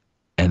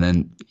 And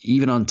then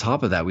even on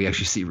top of that, we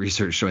actually see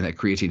research showing that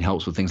creatine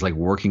helps with things like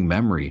working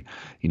memory,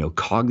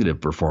 cognitive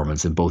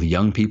performance in both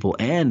young people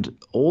and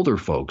older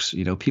folks,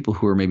 people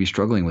who are maybe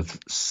struggling with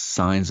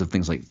signs of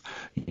things like,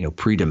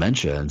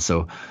 pre-dementia. And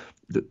so,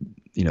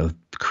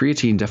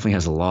 creatine definitely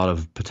has a lot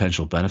of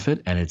potential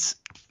benefit, and it's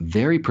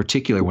very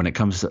particular when it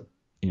comes to,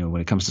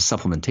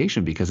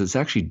 supplementation, because it's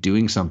actually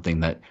doing something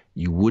that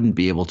you wouldn't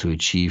be able to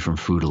achieve from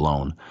food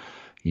alone.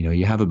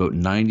 You have about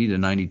 90 to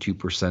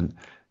 92%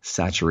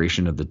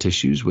 saturation of the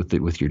tissues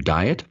with your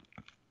diet.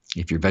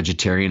 If you're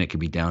vegetarian, it can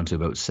be down to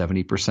about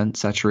 70%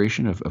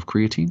 saturation of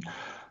creatine.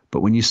 But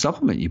when you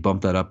supplement, you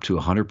bump that up to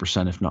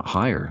 100%, if not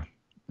higher.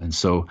 And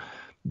so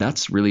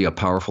that's really a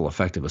powerful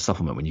effect of a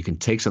supplement, when you can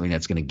take something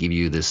that's going to give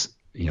you this,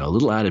 a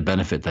little added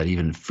benefit that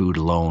even food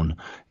alone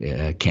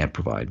can't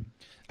provide.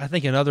 I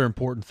think another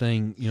important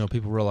thing,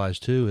 people realize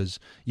too, is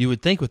you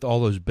would think with all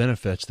those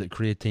benefits that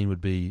creatine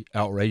would be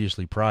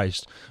outrageously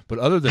priced, but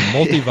other than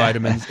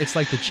multivitamins, it's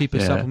like the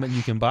cheapest supplement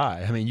you can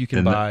buy. I mean, you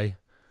can buy.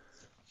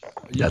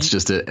 That's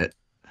just it.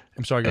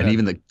 I'm sorry, go And ahead.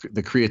 even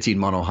the creatine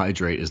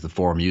monohydrate is the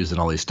form used in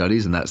all these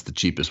studies, and that's the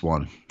cheapest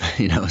one.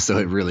 So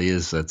it really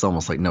is. It's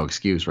almost like no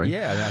excuse, right?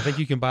 Yeah, and I think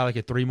you can buy like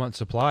a 3-month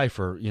supply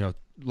for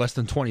less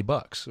than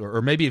 $20,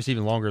 or maybe it's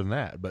even longer than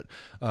that. But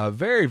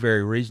very,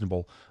 very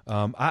reasonable.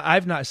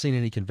 I've not seen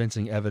any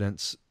convincing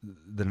evidence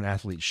that an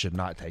athlete should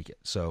not take it.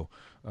 So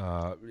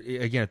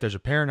again, if there's a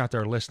parent out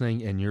there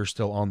listening and you're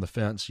still on the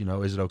fence,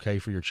 is it okay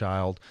for your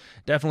child?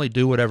 Definitely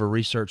do whatever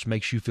research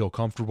makes you feel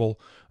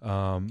comfortable.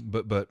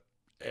 But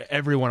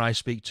everyone I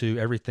speak to,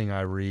 everything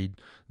I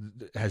read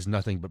has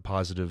nothing but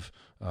positive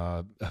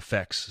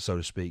effects, so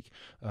to speak.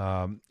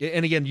 And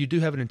again, you do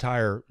have an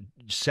entire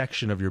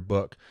section of your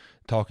book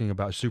talking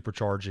about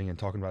supercharging and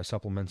talking about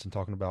supplements and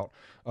talking about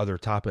other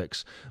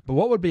topics. But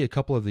what would be a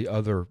couple of the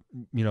other,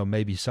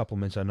 maybe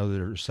supplements I know that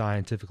are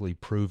scientifically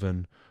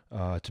proven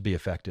to be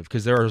effective?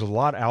 Because there is a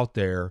lot out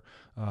there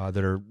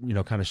that are,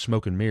 kind of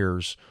smoke and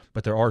mirrors,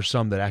 but there are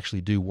some that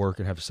actually do work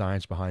and have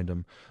science behind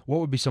them. What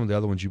would be some of the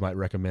other ones you might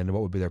recommend, and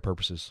what would be their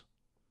purposes?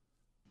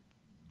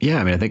 Yeah,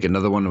 I mean, I think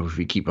another one, if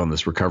we keep on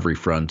this recovery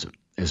front,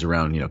 is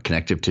around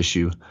connective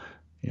tissue,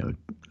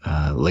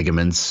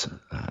 ligaments.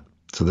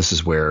 So this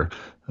is where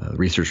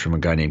research from a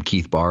guy named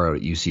Keith Barr out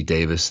at UC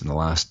Davis in the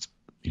last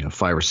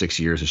 5 or 6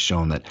 years has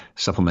shown that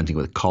supplementing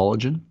with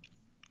collagen,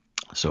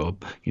 so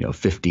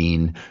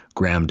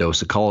 15-gram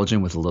dose of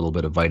collagen with a little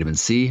bit of vitamin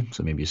C,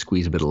 so maybe you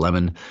squeeze a bit of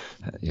lemon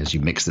as you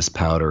mix this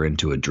powder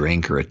into a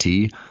drink or a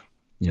tea.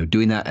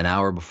 Doing that an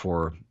hour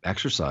before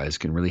exercise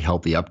can really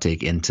help the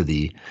uptake into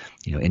the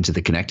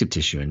connective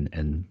tissue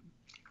and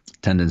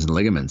tendons and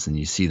ligaments. And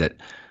you see that,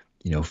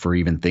 for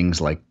even things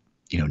like,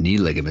 knee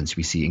ligaments,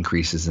 we see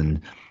increases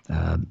in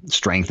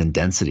strength and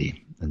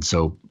density. And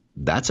so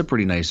that's a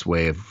pretty nice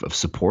way of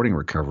supporting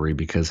recovery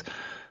because,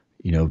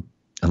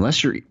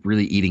 unless you're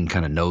really eating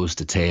kind of nose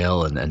to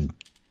tail and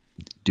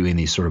doing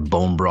these sort of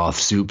bone broth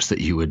soups that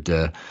you would,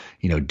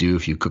 do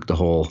if you cook the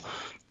whole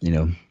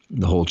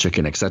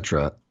chicken, et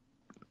cetera.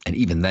 And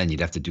even then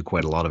you'd have to do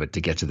quite a lot of it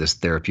to get to this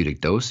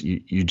therapeutic dose.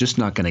 You're just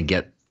not going to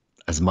get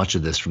as much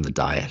of this from the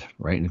diet,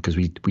 right? Because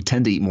we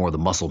tend to eat more of the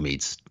muscle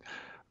meats,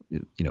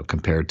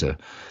 compared to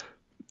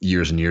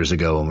years and years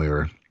ago when we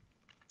were,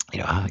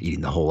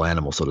 eating the whole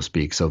animal, so to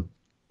speak. So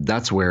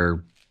that's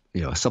where,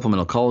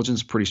 supplemental collagen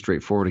is pretty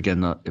straightforward.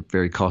 Again, not a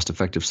very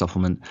cost-effective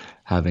supplement,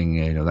 having,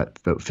 that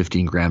about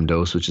 15-gram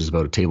dose, which is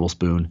about a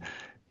tablespoon,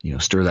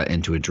 stir that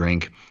into a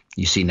drink.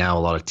 You see now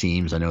a lot of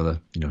teams, I know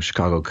the,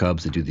 Chicago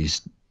Cubs, they do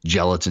these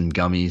gelatin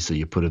gummies. So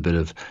you put a bit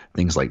of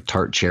things like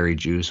tart cherry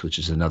juice, which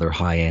is another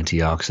high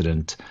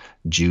antioxidant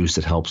juice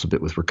that helps a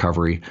bit with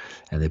recovery.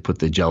 And they put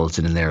the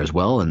gelatin in there as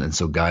well. And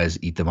so guys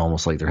eat them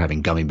almost like they're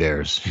having gummy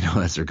bears,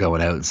 as they're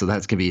going out. And so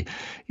that's going to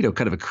be,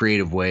 kind of a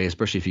creative way,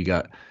 especially if you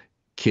got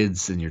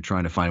kids and you're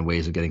trying to find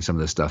ways of getting some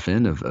of this stuff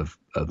in, of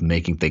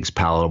making things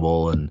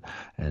palatable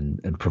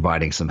and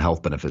providing some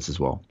health benefits as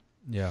well.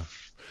 Yeah.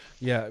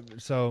 Yeah,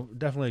 so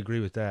definitely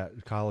agree with that.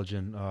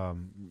 Collagen,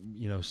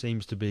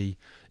 seems to be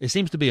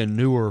a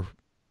newer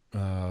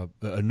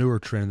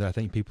trend that I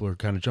think people are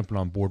kind of jumping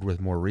on board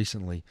with more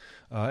recently.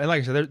 And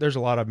like I said, there's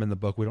a lot of them in the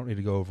book. We don't need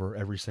to go over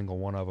every single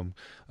one of them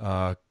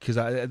because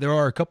there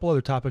are a couple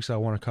other topics I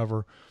want to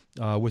cover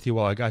with you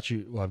while I've got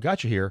you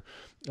here.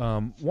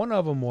 One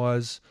of them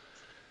was,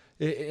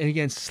 and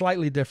again,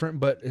 slightly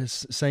different, but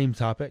it's same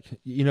topic.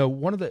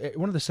 One of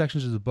the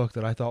sections of the book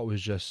that I thought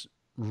was just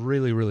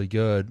really, really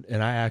good,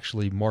 and I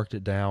actually marked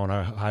it down.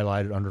 I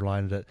highlighted,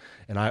 underlined it,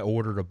 and I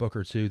ordered a book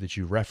or two that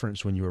you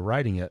referenced when you were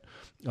writing it.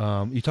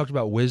 You talked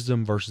about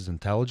wisdom versus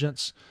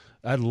intelligence.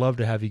 I'd love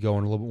to have you go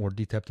in a little bit more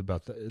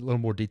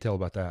detail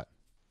about that.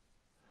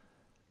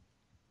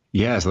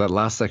 Yeah, so that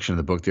last section of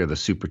the book there, the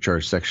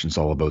supercharged section, is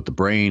all about the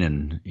brain.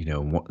 And,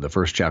 the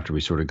first chapter,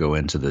 we sort of go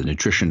into the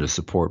nutrition to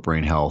support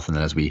brain health. And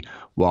then as we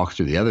walk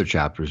through the other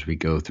chapters, we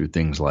go through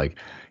things like,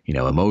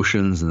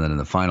 emotions. And then in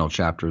the final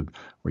chapter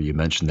where you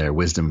mentioned there,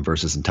 wisdom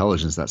versus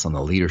intelligence, that's on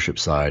the leadership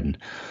side. And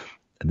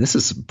this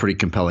is pretty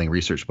compelling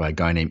research by a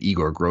guy named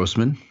Igor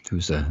Grossman,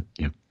 who's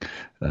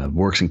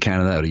works in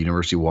Canada at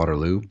University of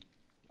Waterloo.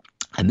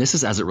 And this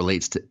is as it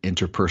relates to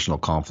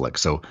interpersonal conflict.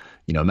 So,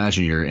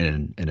 imagine you're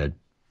in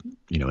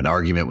an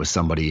argument with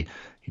somebody,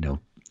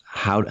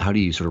 how do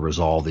you sort of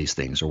resolve these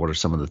things, or what are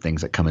some of the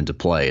things that come into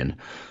play? And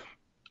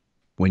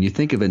when you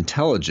think of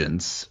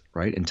intelligence,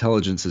 right,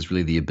 intelligence is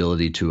really the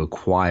ability to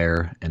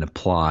acquire and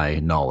apply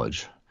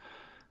knowledge.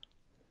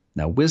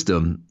 Now,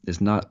 wisdom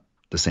is not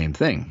the same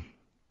thing,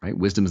 right?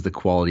 Wisdom is the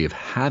quality of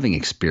having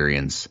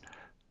experience,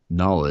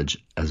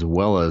 knowledge, as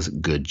well as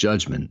good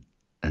judgment.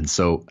 And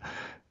so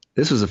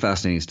this was a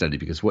fascinating study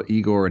because what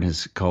Igor and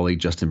his colleague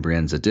Justin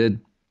Brienza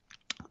did,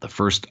 the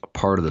first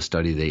part of the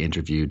study, they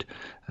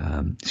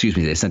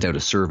they sent out a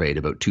survey to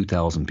about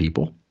 2,000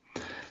 people,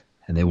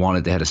 and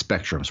they had a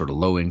spectrum, sort of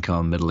low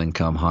income, middle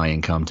income, high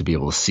income, to be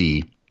able to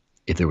see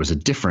if there was a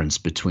difference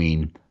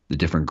between the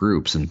different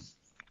groups. And,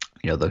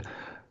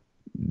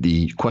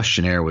 the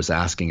questionnaire was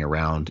asking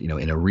around,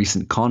 in a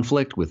recent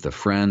conflict with a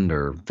friend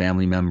or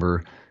family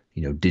member,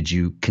 did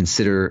you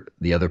consider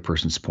the other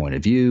person's point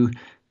of view?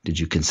 Did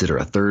you consider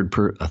a third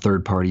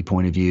party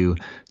point of view?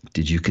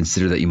 Did you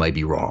consider that you might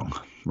be wrong,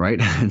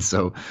 right? And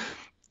so,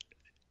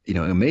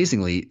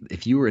 amazingly,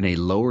 if you were in a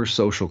lower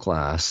social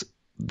class,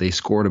 they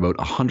scored about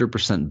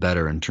 100%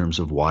 better in terms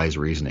of wise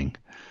reasoning.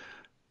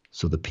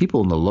 So the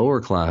people in the lower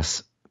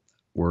class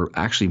were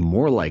actually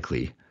more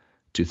likely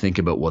to think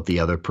about what the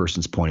other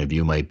person's point of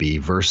view might be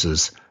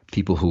versus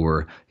people who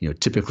were,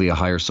 typically a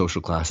higher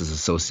social class is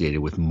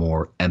associated with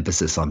more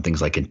emphasis on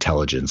things like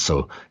intelligence.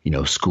 So,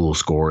 school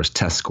scores,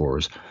 test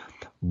scores,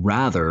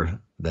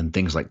 rather than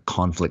things like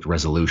conflict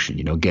resolution,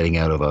 getting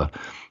out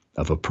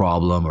of a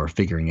problem or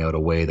figuring out a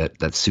way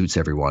that suits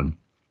everyone.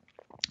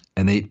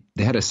 And they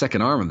had a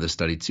second arm of this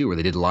study too, where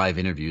they did live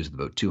interviews with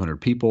about 200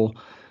 people.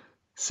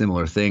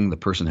 Similar thing. The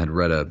person had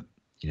read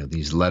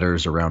these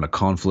letters around a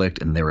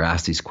conflict, and they were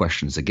asked these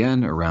questions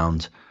again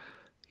around,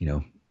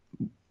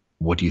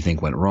 what do you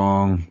think went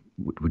wrong?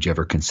 Would you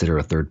ever consider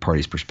a third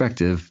party's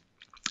perspective?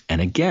 And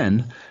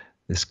again,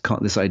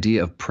 this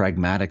idea of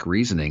pragmatic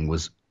reasoning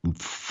was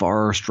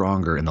far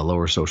stronger in the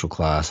lower social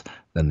class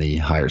than the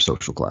higher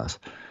social class.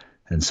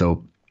 And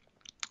so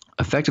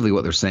effectively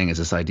what they're saying is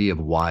this idea of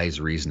wise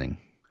reasoning,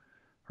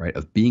 right?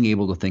 Of being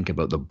able to think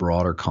about the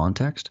broader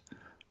context,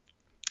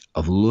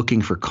 of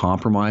looking for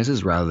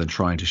compromises rather than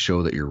trying to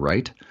show that you're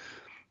right,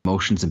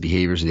 emotions and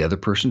behaviors of the other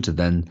person to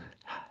then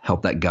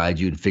help that guide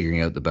you in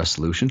figuring out the best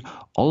solution.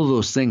 All of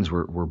those things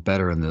were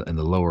better in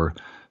the lower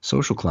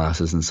social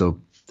classes. And so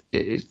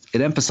it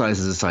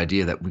emphasizes this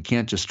idea that we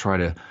can't just try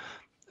to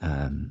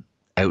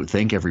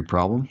outthink every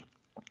problem.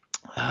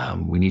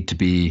 We need to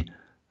be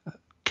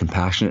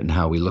compassionate in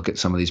how we look at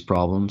some of these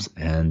problems.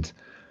 And,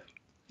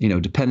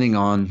 depending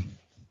on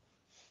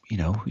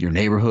your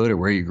neighborhood or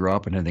where you grew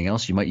up and anything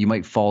else, you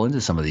might fall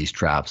into some of these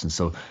traps. And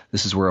so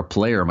this is where a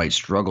player might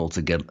struggle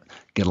to get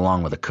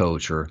along with a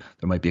coach, or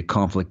there might be a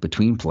conflict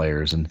between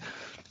players. And,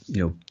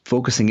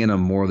 focusing in on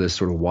more of this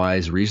sort of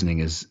wise reasoning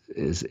is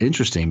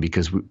interesting,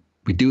 because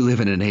we do live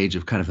in an age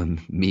of kind of a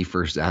me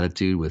first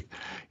attitude with,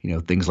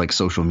 things like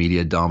social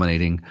media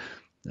dominating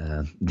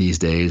these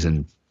days.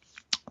 And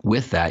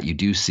with that, you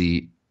do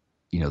see,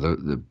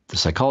 the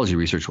psychology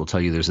research will tell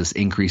you there's this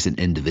increase in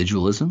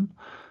individualism,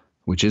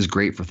 which is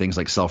great for things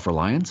like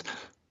self-reliance,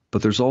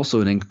 but there's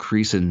also an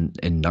increase in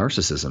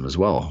narcissism as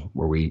well,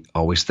 where we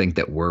always think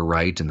that we're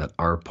right and that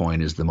our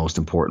point is the most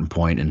important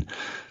point. And,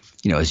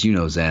 as you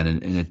know, Zan,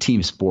 in a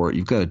team sport,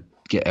 you've got to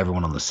get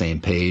everyone on the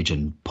same page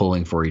and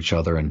pulling for each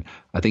other. And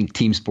I think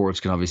team sports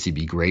can obviously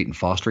be great in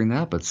fostering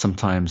that, but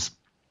sometimes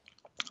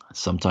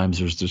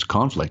there's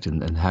conflict,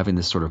 and having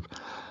this sort of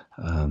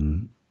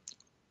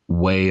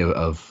way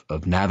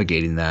of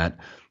navigating that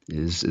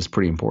is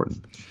pretty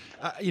important.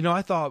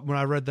 I thought when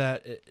I read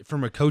that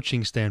from a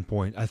coaching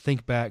standpoint, I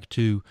think back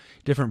to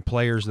different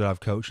players that I've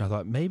coached, and I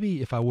thought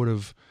maybe if I would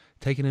have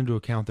taken into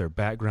account their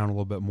background a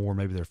little bit more,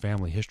 maybe their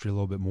family history a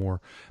little bit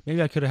more,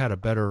 maybe I could have had a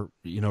better,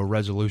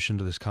 resolution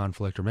to this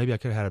conflict, or maybe I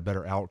could have had a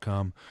better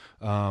outcome.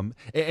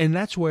 And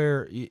that's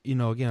where,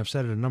 again, I've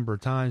said it a number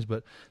of times,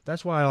 but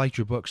that's why I liked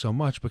your book so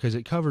much, because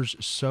it covers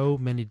so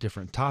many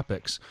different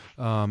topics.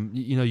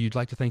 You'd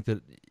like to think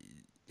that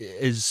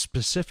as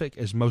specific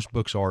as most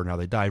books are now,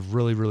 they dive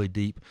really, really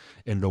deep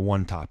into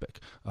one topic,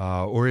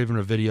 or even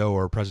a video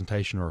or a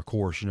presentation or a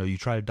course. You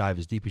try to dive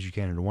as deep as you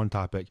can into one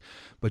topic,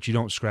 but you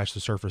don't scratch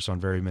the surface on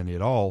very many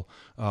at all,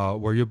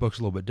 where your book's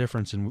a little bit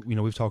different. And,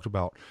 we've talked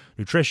about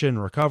nutrition,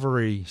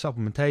 recovery,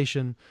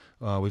 supplementation.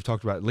 We've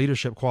talked about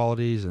leadership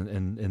qualities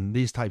and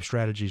these type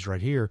strategies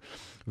right here.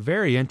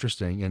 Very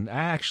interesting. And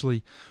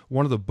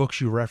one of the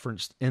books you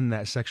referenced in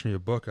that section of your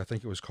book, I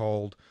think it was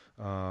called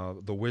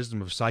The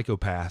Wisdom of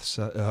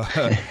Psychopaths.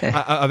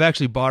 I've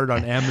actually bought it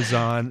on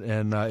Amazon,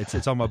 and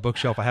it's on my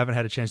bookshelf. I haven't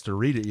had a chance to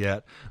read it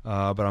yet,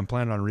 but I'm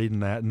planning on reading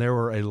that. And there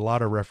were a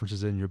lot of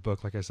references in your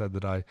book, like I said,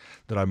 that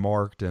I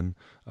marked, and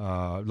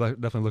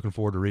definitely looking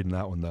forward to reading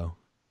that one, though.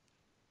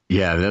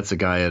 Yeah, that's a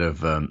guy out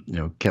of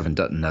Kevin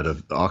Dutton out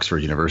of Oxford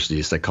University,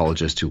 a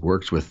psychologist who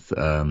worked with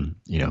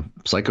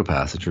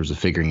psychopaths in terms of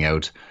figuring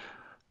out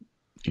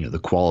the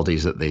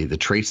qualities the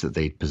traits that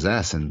they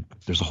possess. And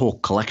there's a whole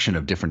collection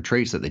of different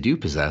traits that they do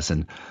possess.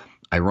 And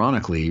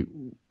ironically,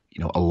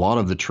 a lot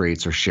of the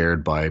traits are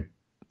shared by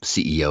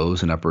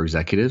CEOs and upper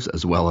executives,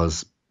 as well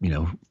as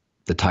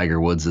the Tiger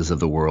Woodses of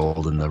the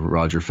world and the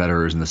Roger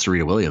Federers and the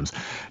Serena Williams.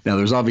 Now,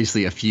 there's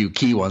obviously a few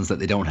key ones that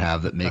they don't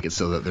have that make it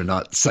so that they're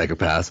not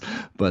psychopaths.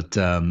 But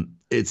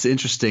it's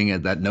interesting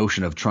at that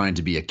notion of trying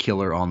to be a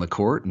killer on the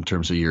court in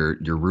terms of your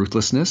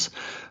ruthlessness,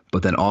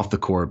 but then off the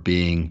court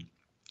being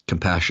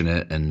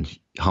compassionate and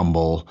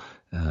humble,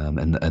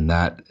 and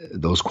that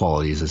those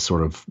qualities is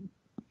sort of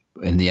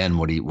in the end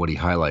what he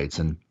highlights.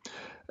 And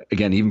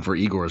again, even for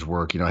Igor's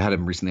work, I had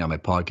him recently on my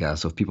podcast.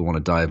 So if people want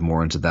to dive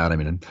more into that, I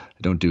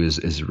don't do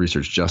his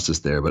research justice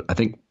there, but I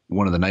think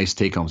one of the nice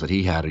take homes that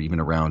he had, even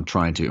around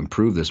trying to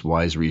improve this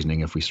wise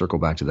reasoning, if we circle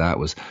back to that,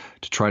 was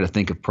to try to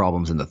think of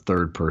problems in the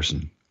third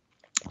person.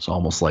 It's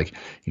almost like,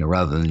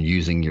 rather than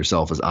using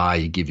yourself as I,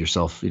 you give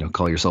yourself,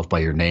 call yourself by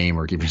your name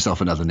or give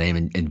yourself another name,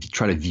 and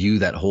try to view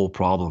that whole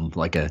problem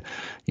like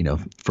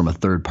from a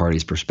third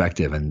party's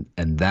perspective. And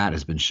that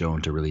has been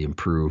shown to really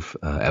improve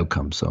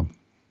outcomes. So.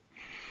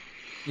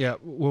 Yeah,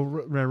 well,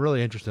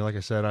 really interesting. Like I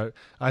said,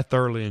 I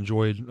thoroughly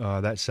enjoyed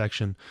that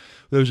section.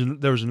 There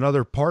was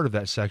another part of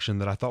that section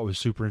that I thought was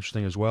super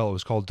interesting as well. It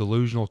was called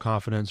delusional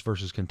confidence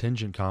versus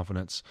contingent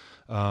confidence.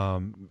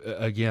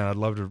 Again, I'd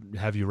love to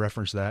have you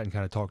reference that and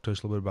kind of talk to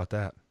us a little bit about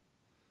that.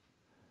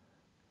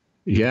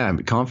 Yeah, I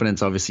mean,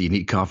 confidence, obviously you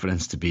need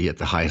confidence to be at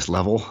the highest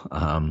level.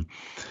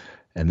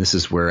 And this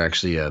is where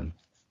actually a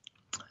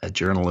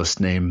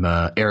journalist named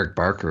Eric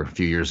Barker a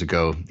few years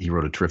ago, he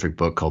wrote a terrific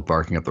book called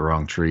Barking Up the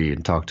Wrong Tree,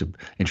 and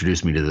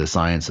introduced me to the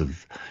science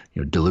of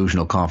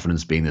delusional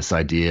confidence being this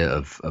idea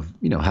of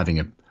having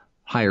a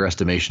higher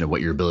estimation of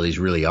what your abilities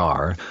really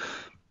are.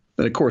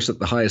 But of course, at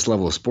the highest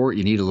level of sport,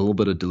 you need a little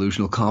bit of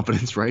delusional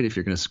confidence, right? If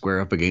you're going to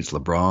square up against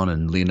LeBron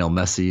and Lionel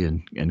Messi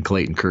and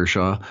Clayton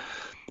Kershaw.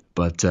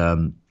 But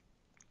in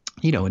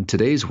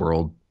today's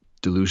world,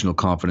 delusional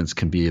confidence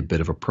can be a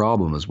bit of a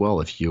problem as well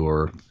if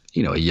you're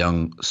a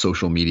young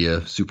social media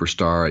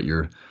superstar at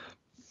your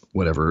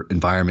whatever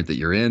environment that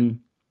you're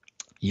in.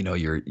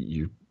 You're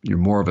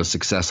more of a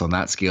success on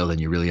that scale than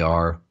you really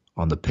are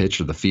on the pitch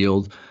or the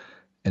field.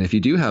 And if you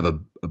do have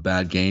a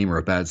bad game or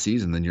a bad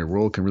season, then your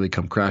world can really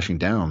come crashing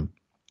down.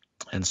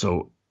 And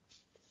so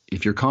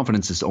if your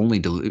confidence is only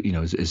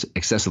is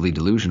excessively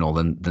delusional,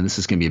 then this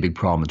is going to be a big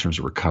problem in terms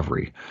of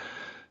recovery.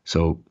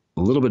 So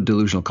a little bit of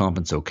delusional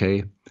confidence,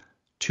 okay.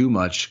 Too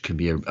much can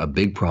be a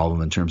big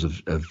problem in terms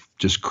of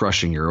just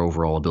crushing your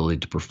overall ability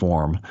to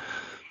perform.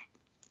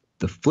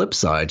 The flip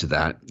side to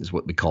that is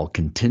what we call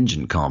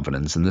contingent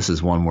confidence. And this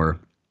is one where,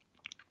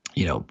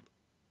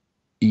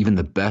 even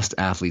the best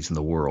athletes in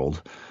the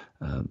world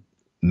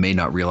may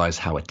not realize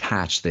how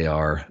attached they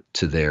are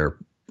to their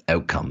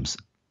outcomes.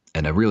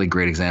 And a really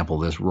great example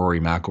of this, Rory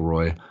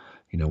McIlroy,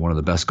 one of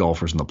the best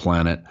golfers on the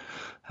planet.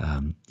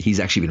 He's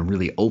actually been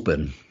really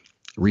open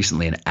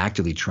recently and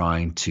actively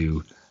trying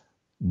to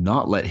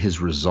not let his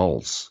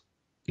results,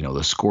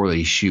 the score that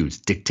he shoots,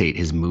 dictate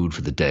his mood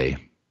for the day.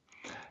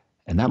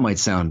 And that might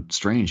sound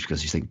strange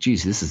because you think,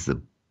 geez, this is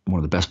one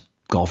of the best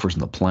golfers on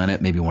the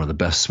planet, maybe one of the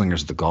best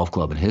swingers at the golf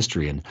club in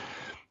history. And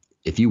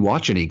if you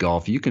watch any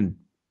golf, you can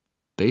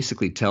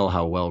basically tell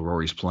how well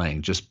Rory's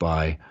playing just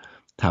by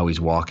how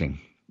he's walking.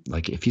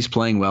 Like if he's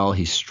playing well,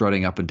 he's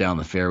strutting up and down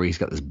the fairway. He's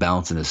got this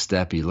bounce in his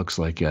step. He looks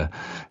like,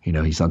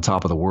 he's on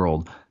top of the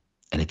world.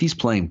 And if he's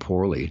playing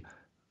poorly,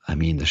 I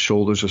mean, the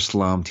shoulders are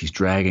slumped. He's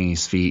dragging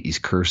his feet. He's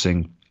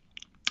cursing.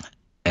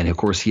 And of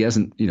course, he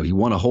hasn't, he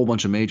won a whole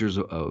bunch of majors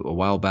a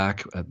while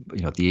back. At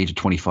the age of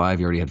 25,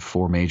 he already had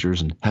 4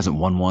 majors and hasn't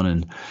won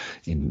one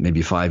in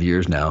maybe 5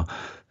 years now.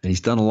 And he's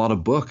done a lot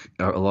of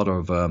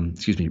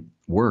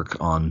work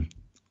on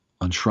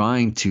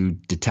trying to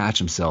detach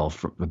himself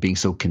from being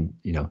so,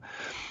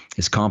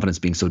 his confidence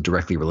being so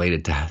directly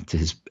related to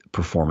his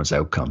performance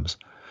outcomes.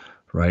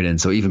 Right.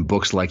 And so even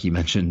books like you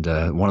mentioned,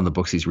 one of the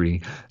books he's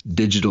reading,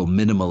 Digital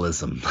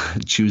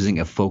Minimalism, Choosing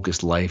a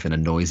Focused Life in a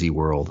Noisy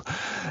World.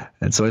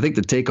 And so I think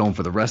the take home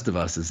for the rest of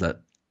us is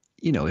that,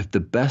 if the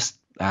best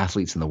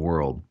athletes in the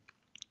world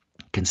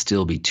can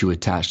still be too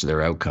attached to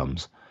their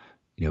outcomes,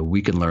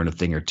 we can learn a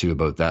thing or two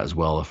about that as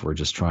well if we're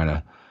just trying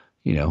to,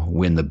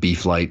 win the B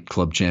Flight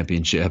Club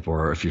Championship,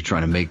 or if you're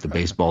trying to make the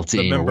baseball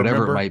team or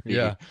whatever it might be.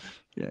 Yeah.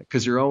 Yeah,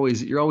 because you're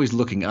always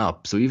looking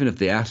up. So even if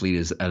the athlete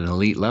is at an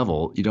elite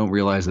level, you don't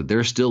realize that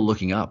they're still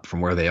looking up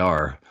from where they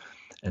are.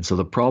 And so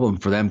the problem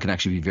for them can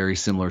actually be very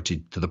similar to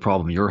the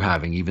problem you're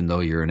having, even though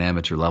you're an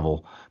amateur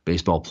level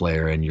baseball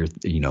player and you're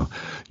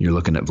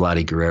looking at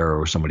Vladdy Guerrero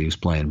or somebody who's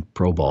playing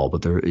pro ball.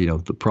 But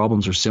the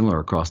problems are similar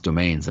across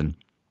domains, and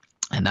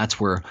that's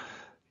where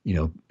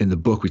in the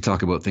book we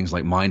talk about things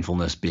like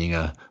mindfulness being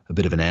a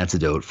bit of an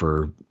antidote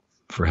for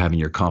having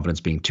your confidence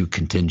being too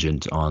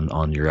contingent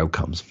on your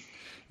outcomes.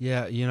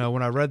 Yeah,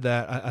 when I read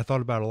that, I thought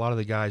about a lot of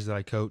the guys that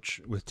I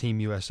coach with Team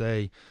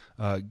USA,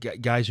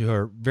 guys who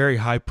are very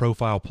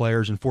high-profile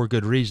players, and for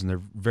good reason. They're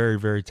very,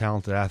 very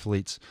talented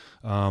athletes,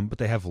 but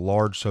they have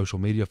large social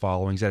media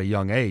followings at a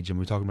young age. And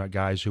we're talking about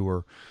guys who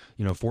are,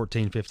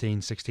 14,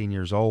 15, 16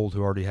 years old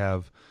who already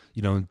have,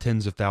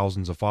 tens of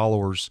thousands of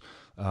followers,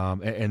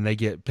 and they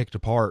get picked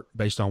apart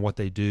based on what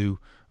they do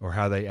or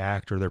how they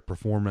act or their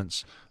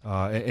performance.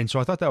 And so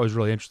I thought that was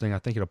really interesting. I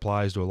think it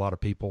applies to a lot of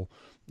people.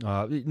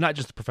 Not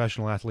just the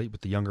professional athlete,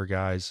 but the younger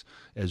guys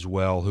as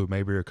well, who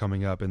maybe are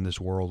coming up in this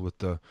world with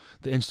the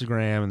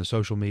Instagram and the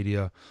social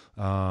media,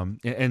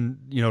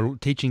 and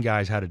teaching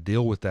guys how to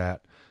deal with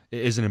that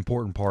is an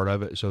important part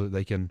of it, so that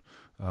they can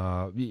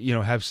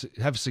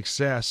have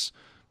success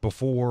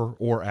before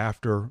or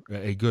after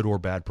a good or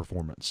bad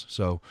performance.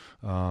 So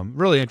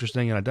really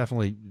interesting, and I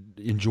definitely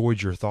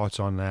enjoyed your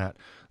thoughts on that.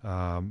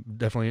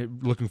 Definitely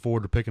looking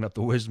forward to picking up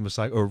the Wisdom of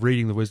or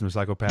reading the Wisdom of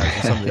Psychopaths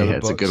and some of the other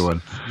books. It's a good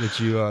one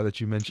that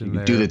you mentioned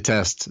there. Do the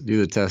test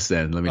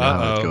then. Let me know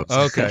how it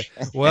goes. Okay.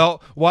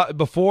 Well,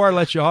 before I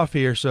let you off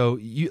here, so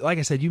like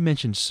I said, you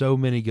mentioned so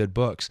many good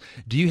books.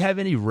 Do you have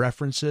any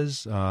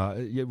references?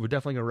 We're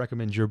definitely going to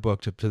recommend your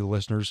book to the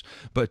listeners,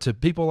 but to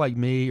people like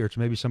me or to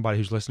maybe somebody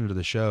who's listening to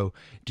the show,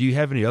 do you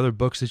have any other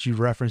books that you've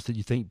referenced that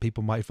you think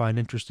people might find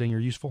interesting or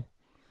useful?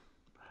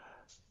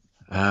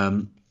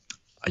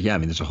 Yeah, I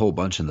mean, there's a whole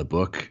bunch in the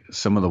book.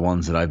 Some of the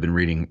ones that I've been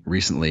reading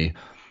recently,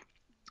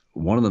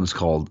 one of them is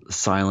called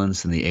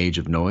Silence in the Age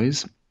of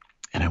Noise.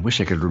 And I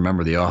wish I could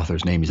remember the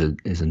author's name.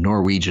 He's a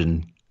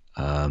Norwegian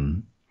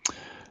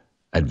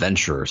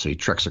adventurer. So he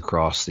treks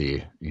across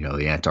the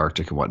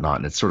Antarctic and whatnot.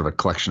 And it's sort of a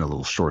collection of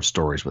little short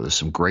stories, but there's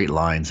some great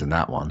lines in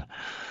that one.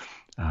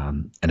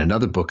 And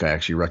another book I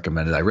actually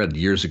recommended, I read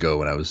years ago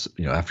when I was,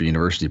 after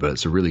university, but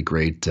it's a really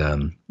great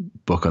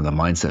book on the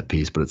mindset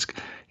piece. But it's,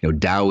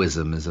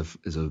 Taoism is a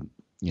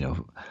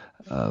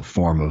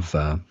form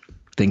of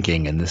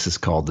thinking, and this is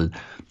called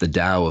the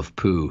Tao of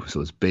Pooh. So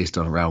it's based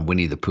around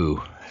Winnie the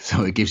Pooh.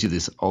 So it gives you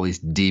all these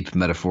deep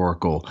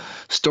metaphorical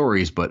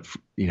stories, but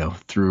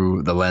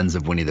through the lens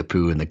of Winnie the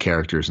Pooh and the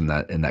characters in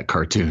that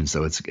cartoon.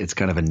 So it's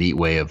kind of a neat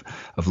way of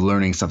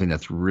learning something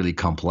that's really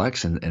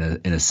complex and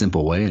in a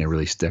simple way, and it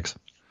really sticks.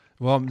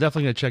 Well, I'm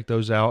definitely going to check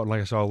those out. And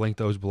like I said, I'll link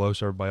those below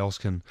so everybody else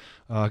can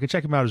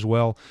check them out as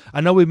well.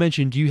 I know we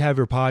mentioned you have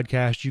your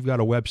podcast, you've got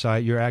a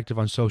website, you're active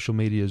on social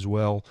media as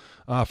well.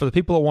 For the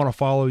people that want to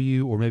follow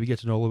you or maybe get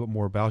to know a little bit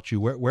more about you,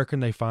 where can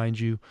they find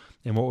you,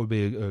 and what would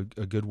be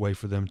a good way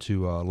for them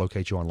to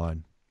locate you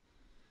online?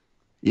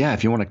 Yeah,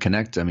 if you want to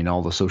connect,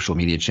 all the social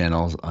media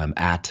channels, I'm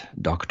at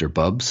Dr.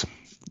 Bubbs.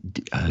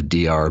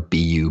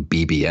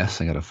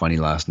 DRBUBBS. I got a funny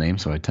last name,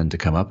 so I tend to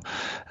come up.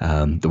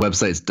 The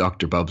website's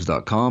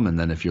drbubbs.com, and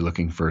then if you're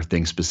looking for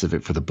things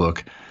specific for the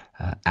book,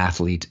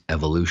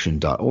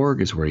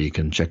 athleteevolution.org is where you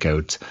can check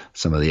out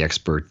some of the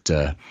expert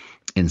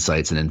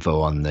insights and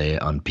info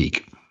on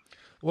Peak.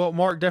 Well,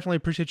 Mark, definitely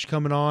appreciate you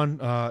coming on.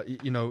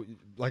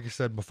 Like I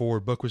said before,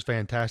 the book was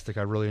fantastic.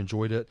 I really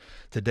enjoyed it.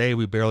 Today,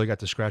 we barely got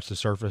to scratch the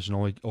surface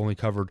and only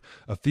covered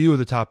a few of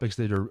the topics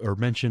that are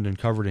mentioned and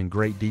covered in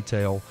great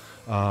detail.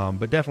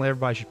 But definitely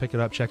everybody should pick it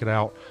up, check it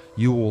out.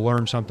 You will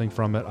learn something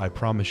from it. I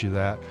promise you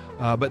that.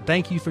 But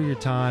thank you for your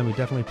time. We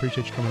definitely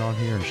appreciate you coming on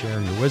here and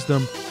sharing your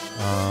wisdom,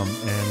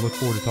 and look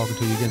forward to talking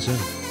to you again soon.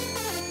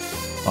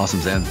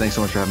 Awesome, Zan. Thanks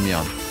so much for having me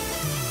on.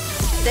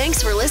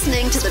 Thanks for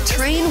listening to the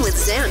Train with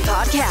Zan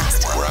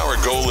podcast, where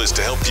our goal is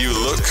to help you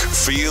look,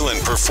 feel, and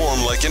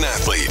perform like an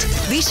athlete.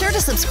 Be sure to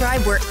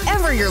subscribe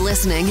wherever you're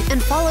listening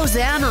and follow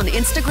Zan on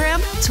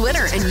Instagram,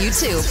 Twitter, and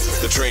YouTube.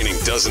 The training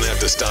doesn't have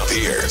to stop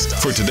here.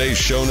 For today's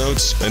show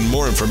notes and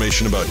more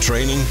information about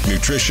training,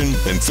 nutrition,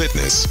 and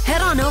fitness,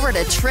 head on over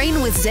to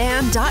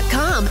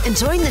trainwithzan.com and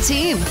join the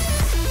team.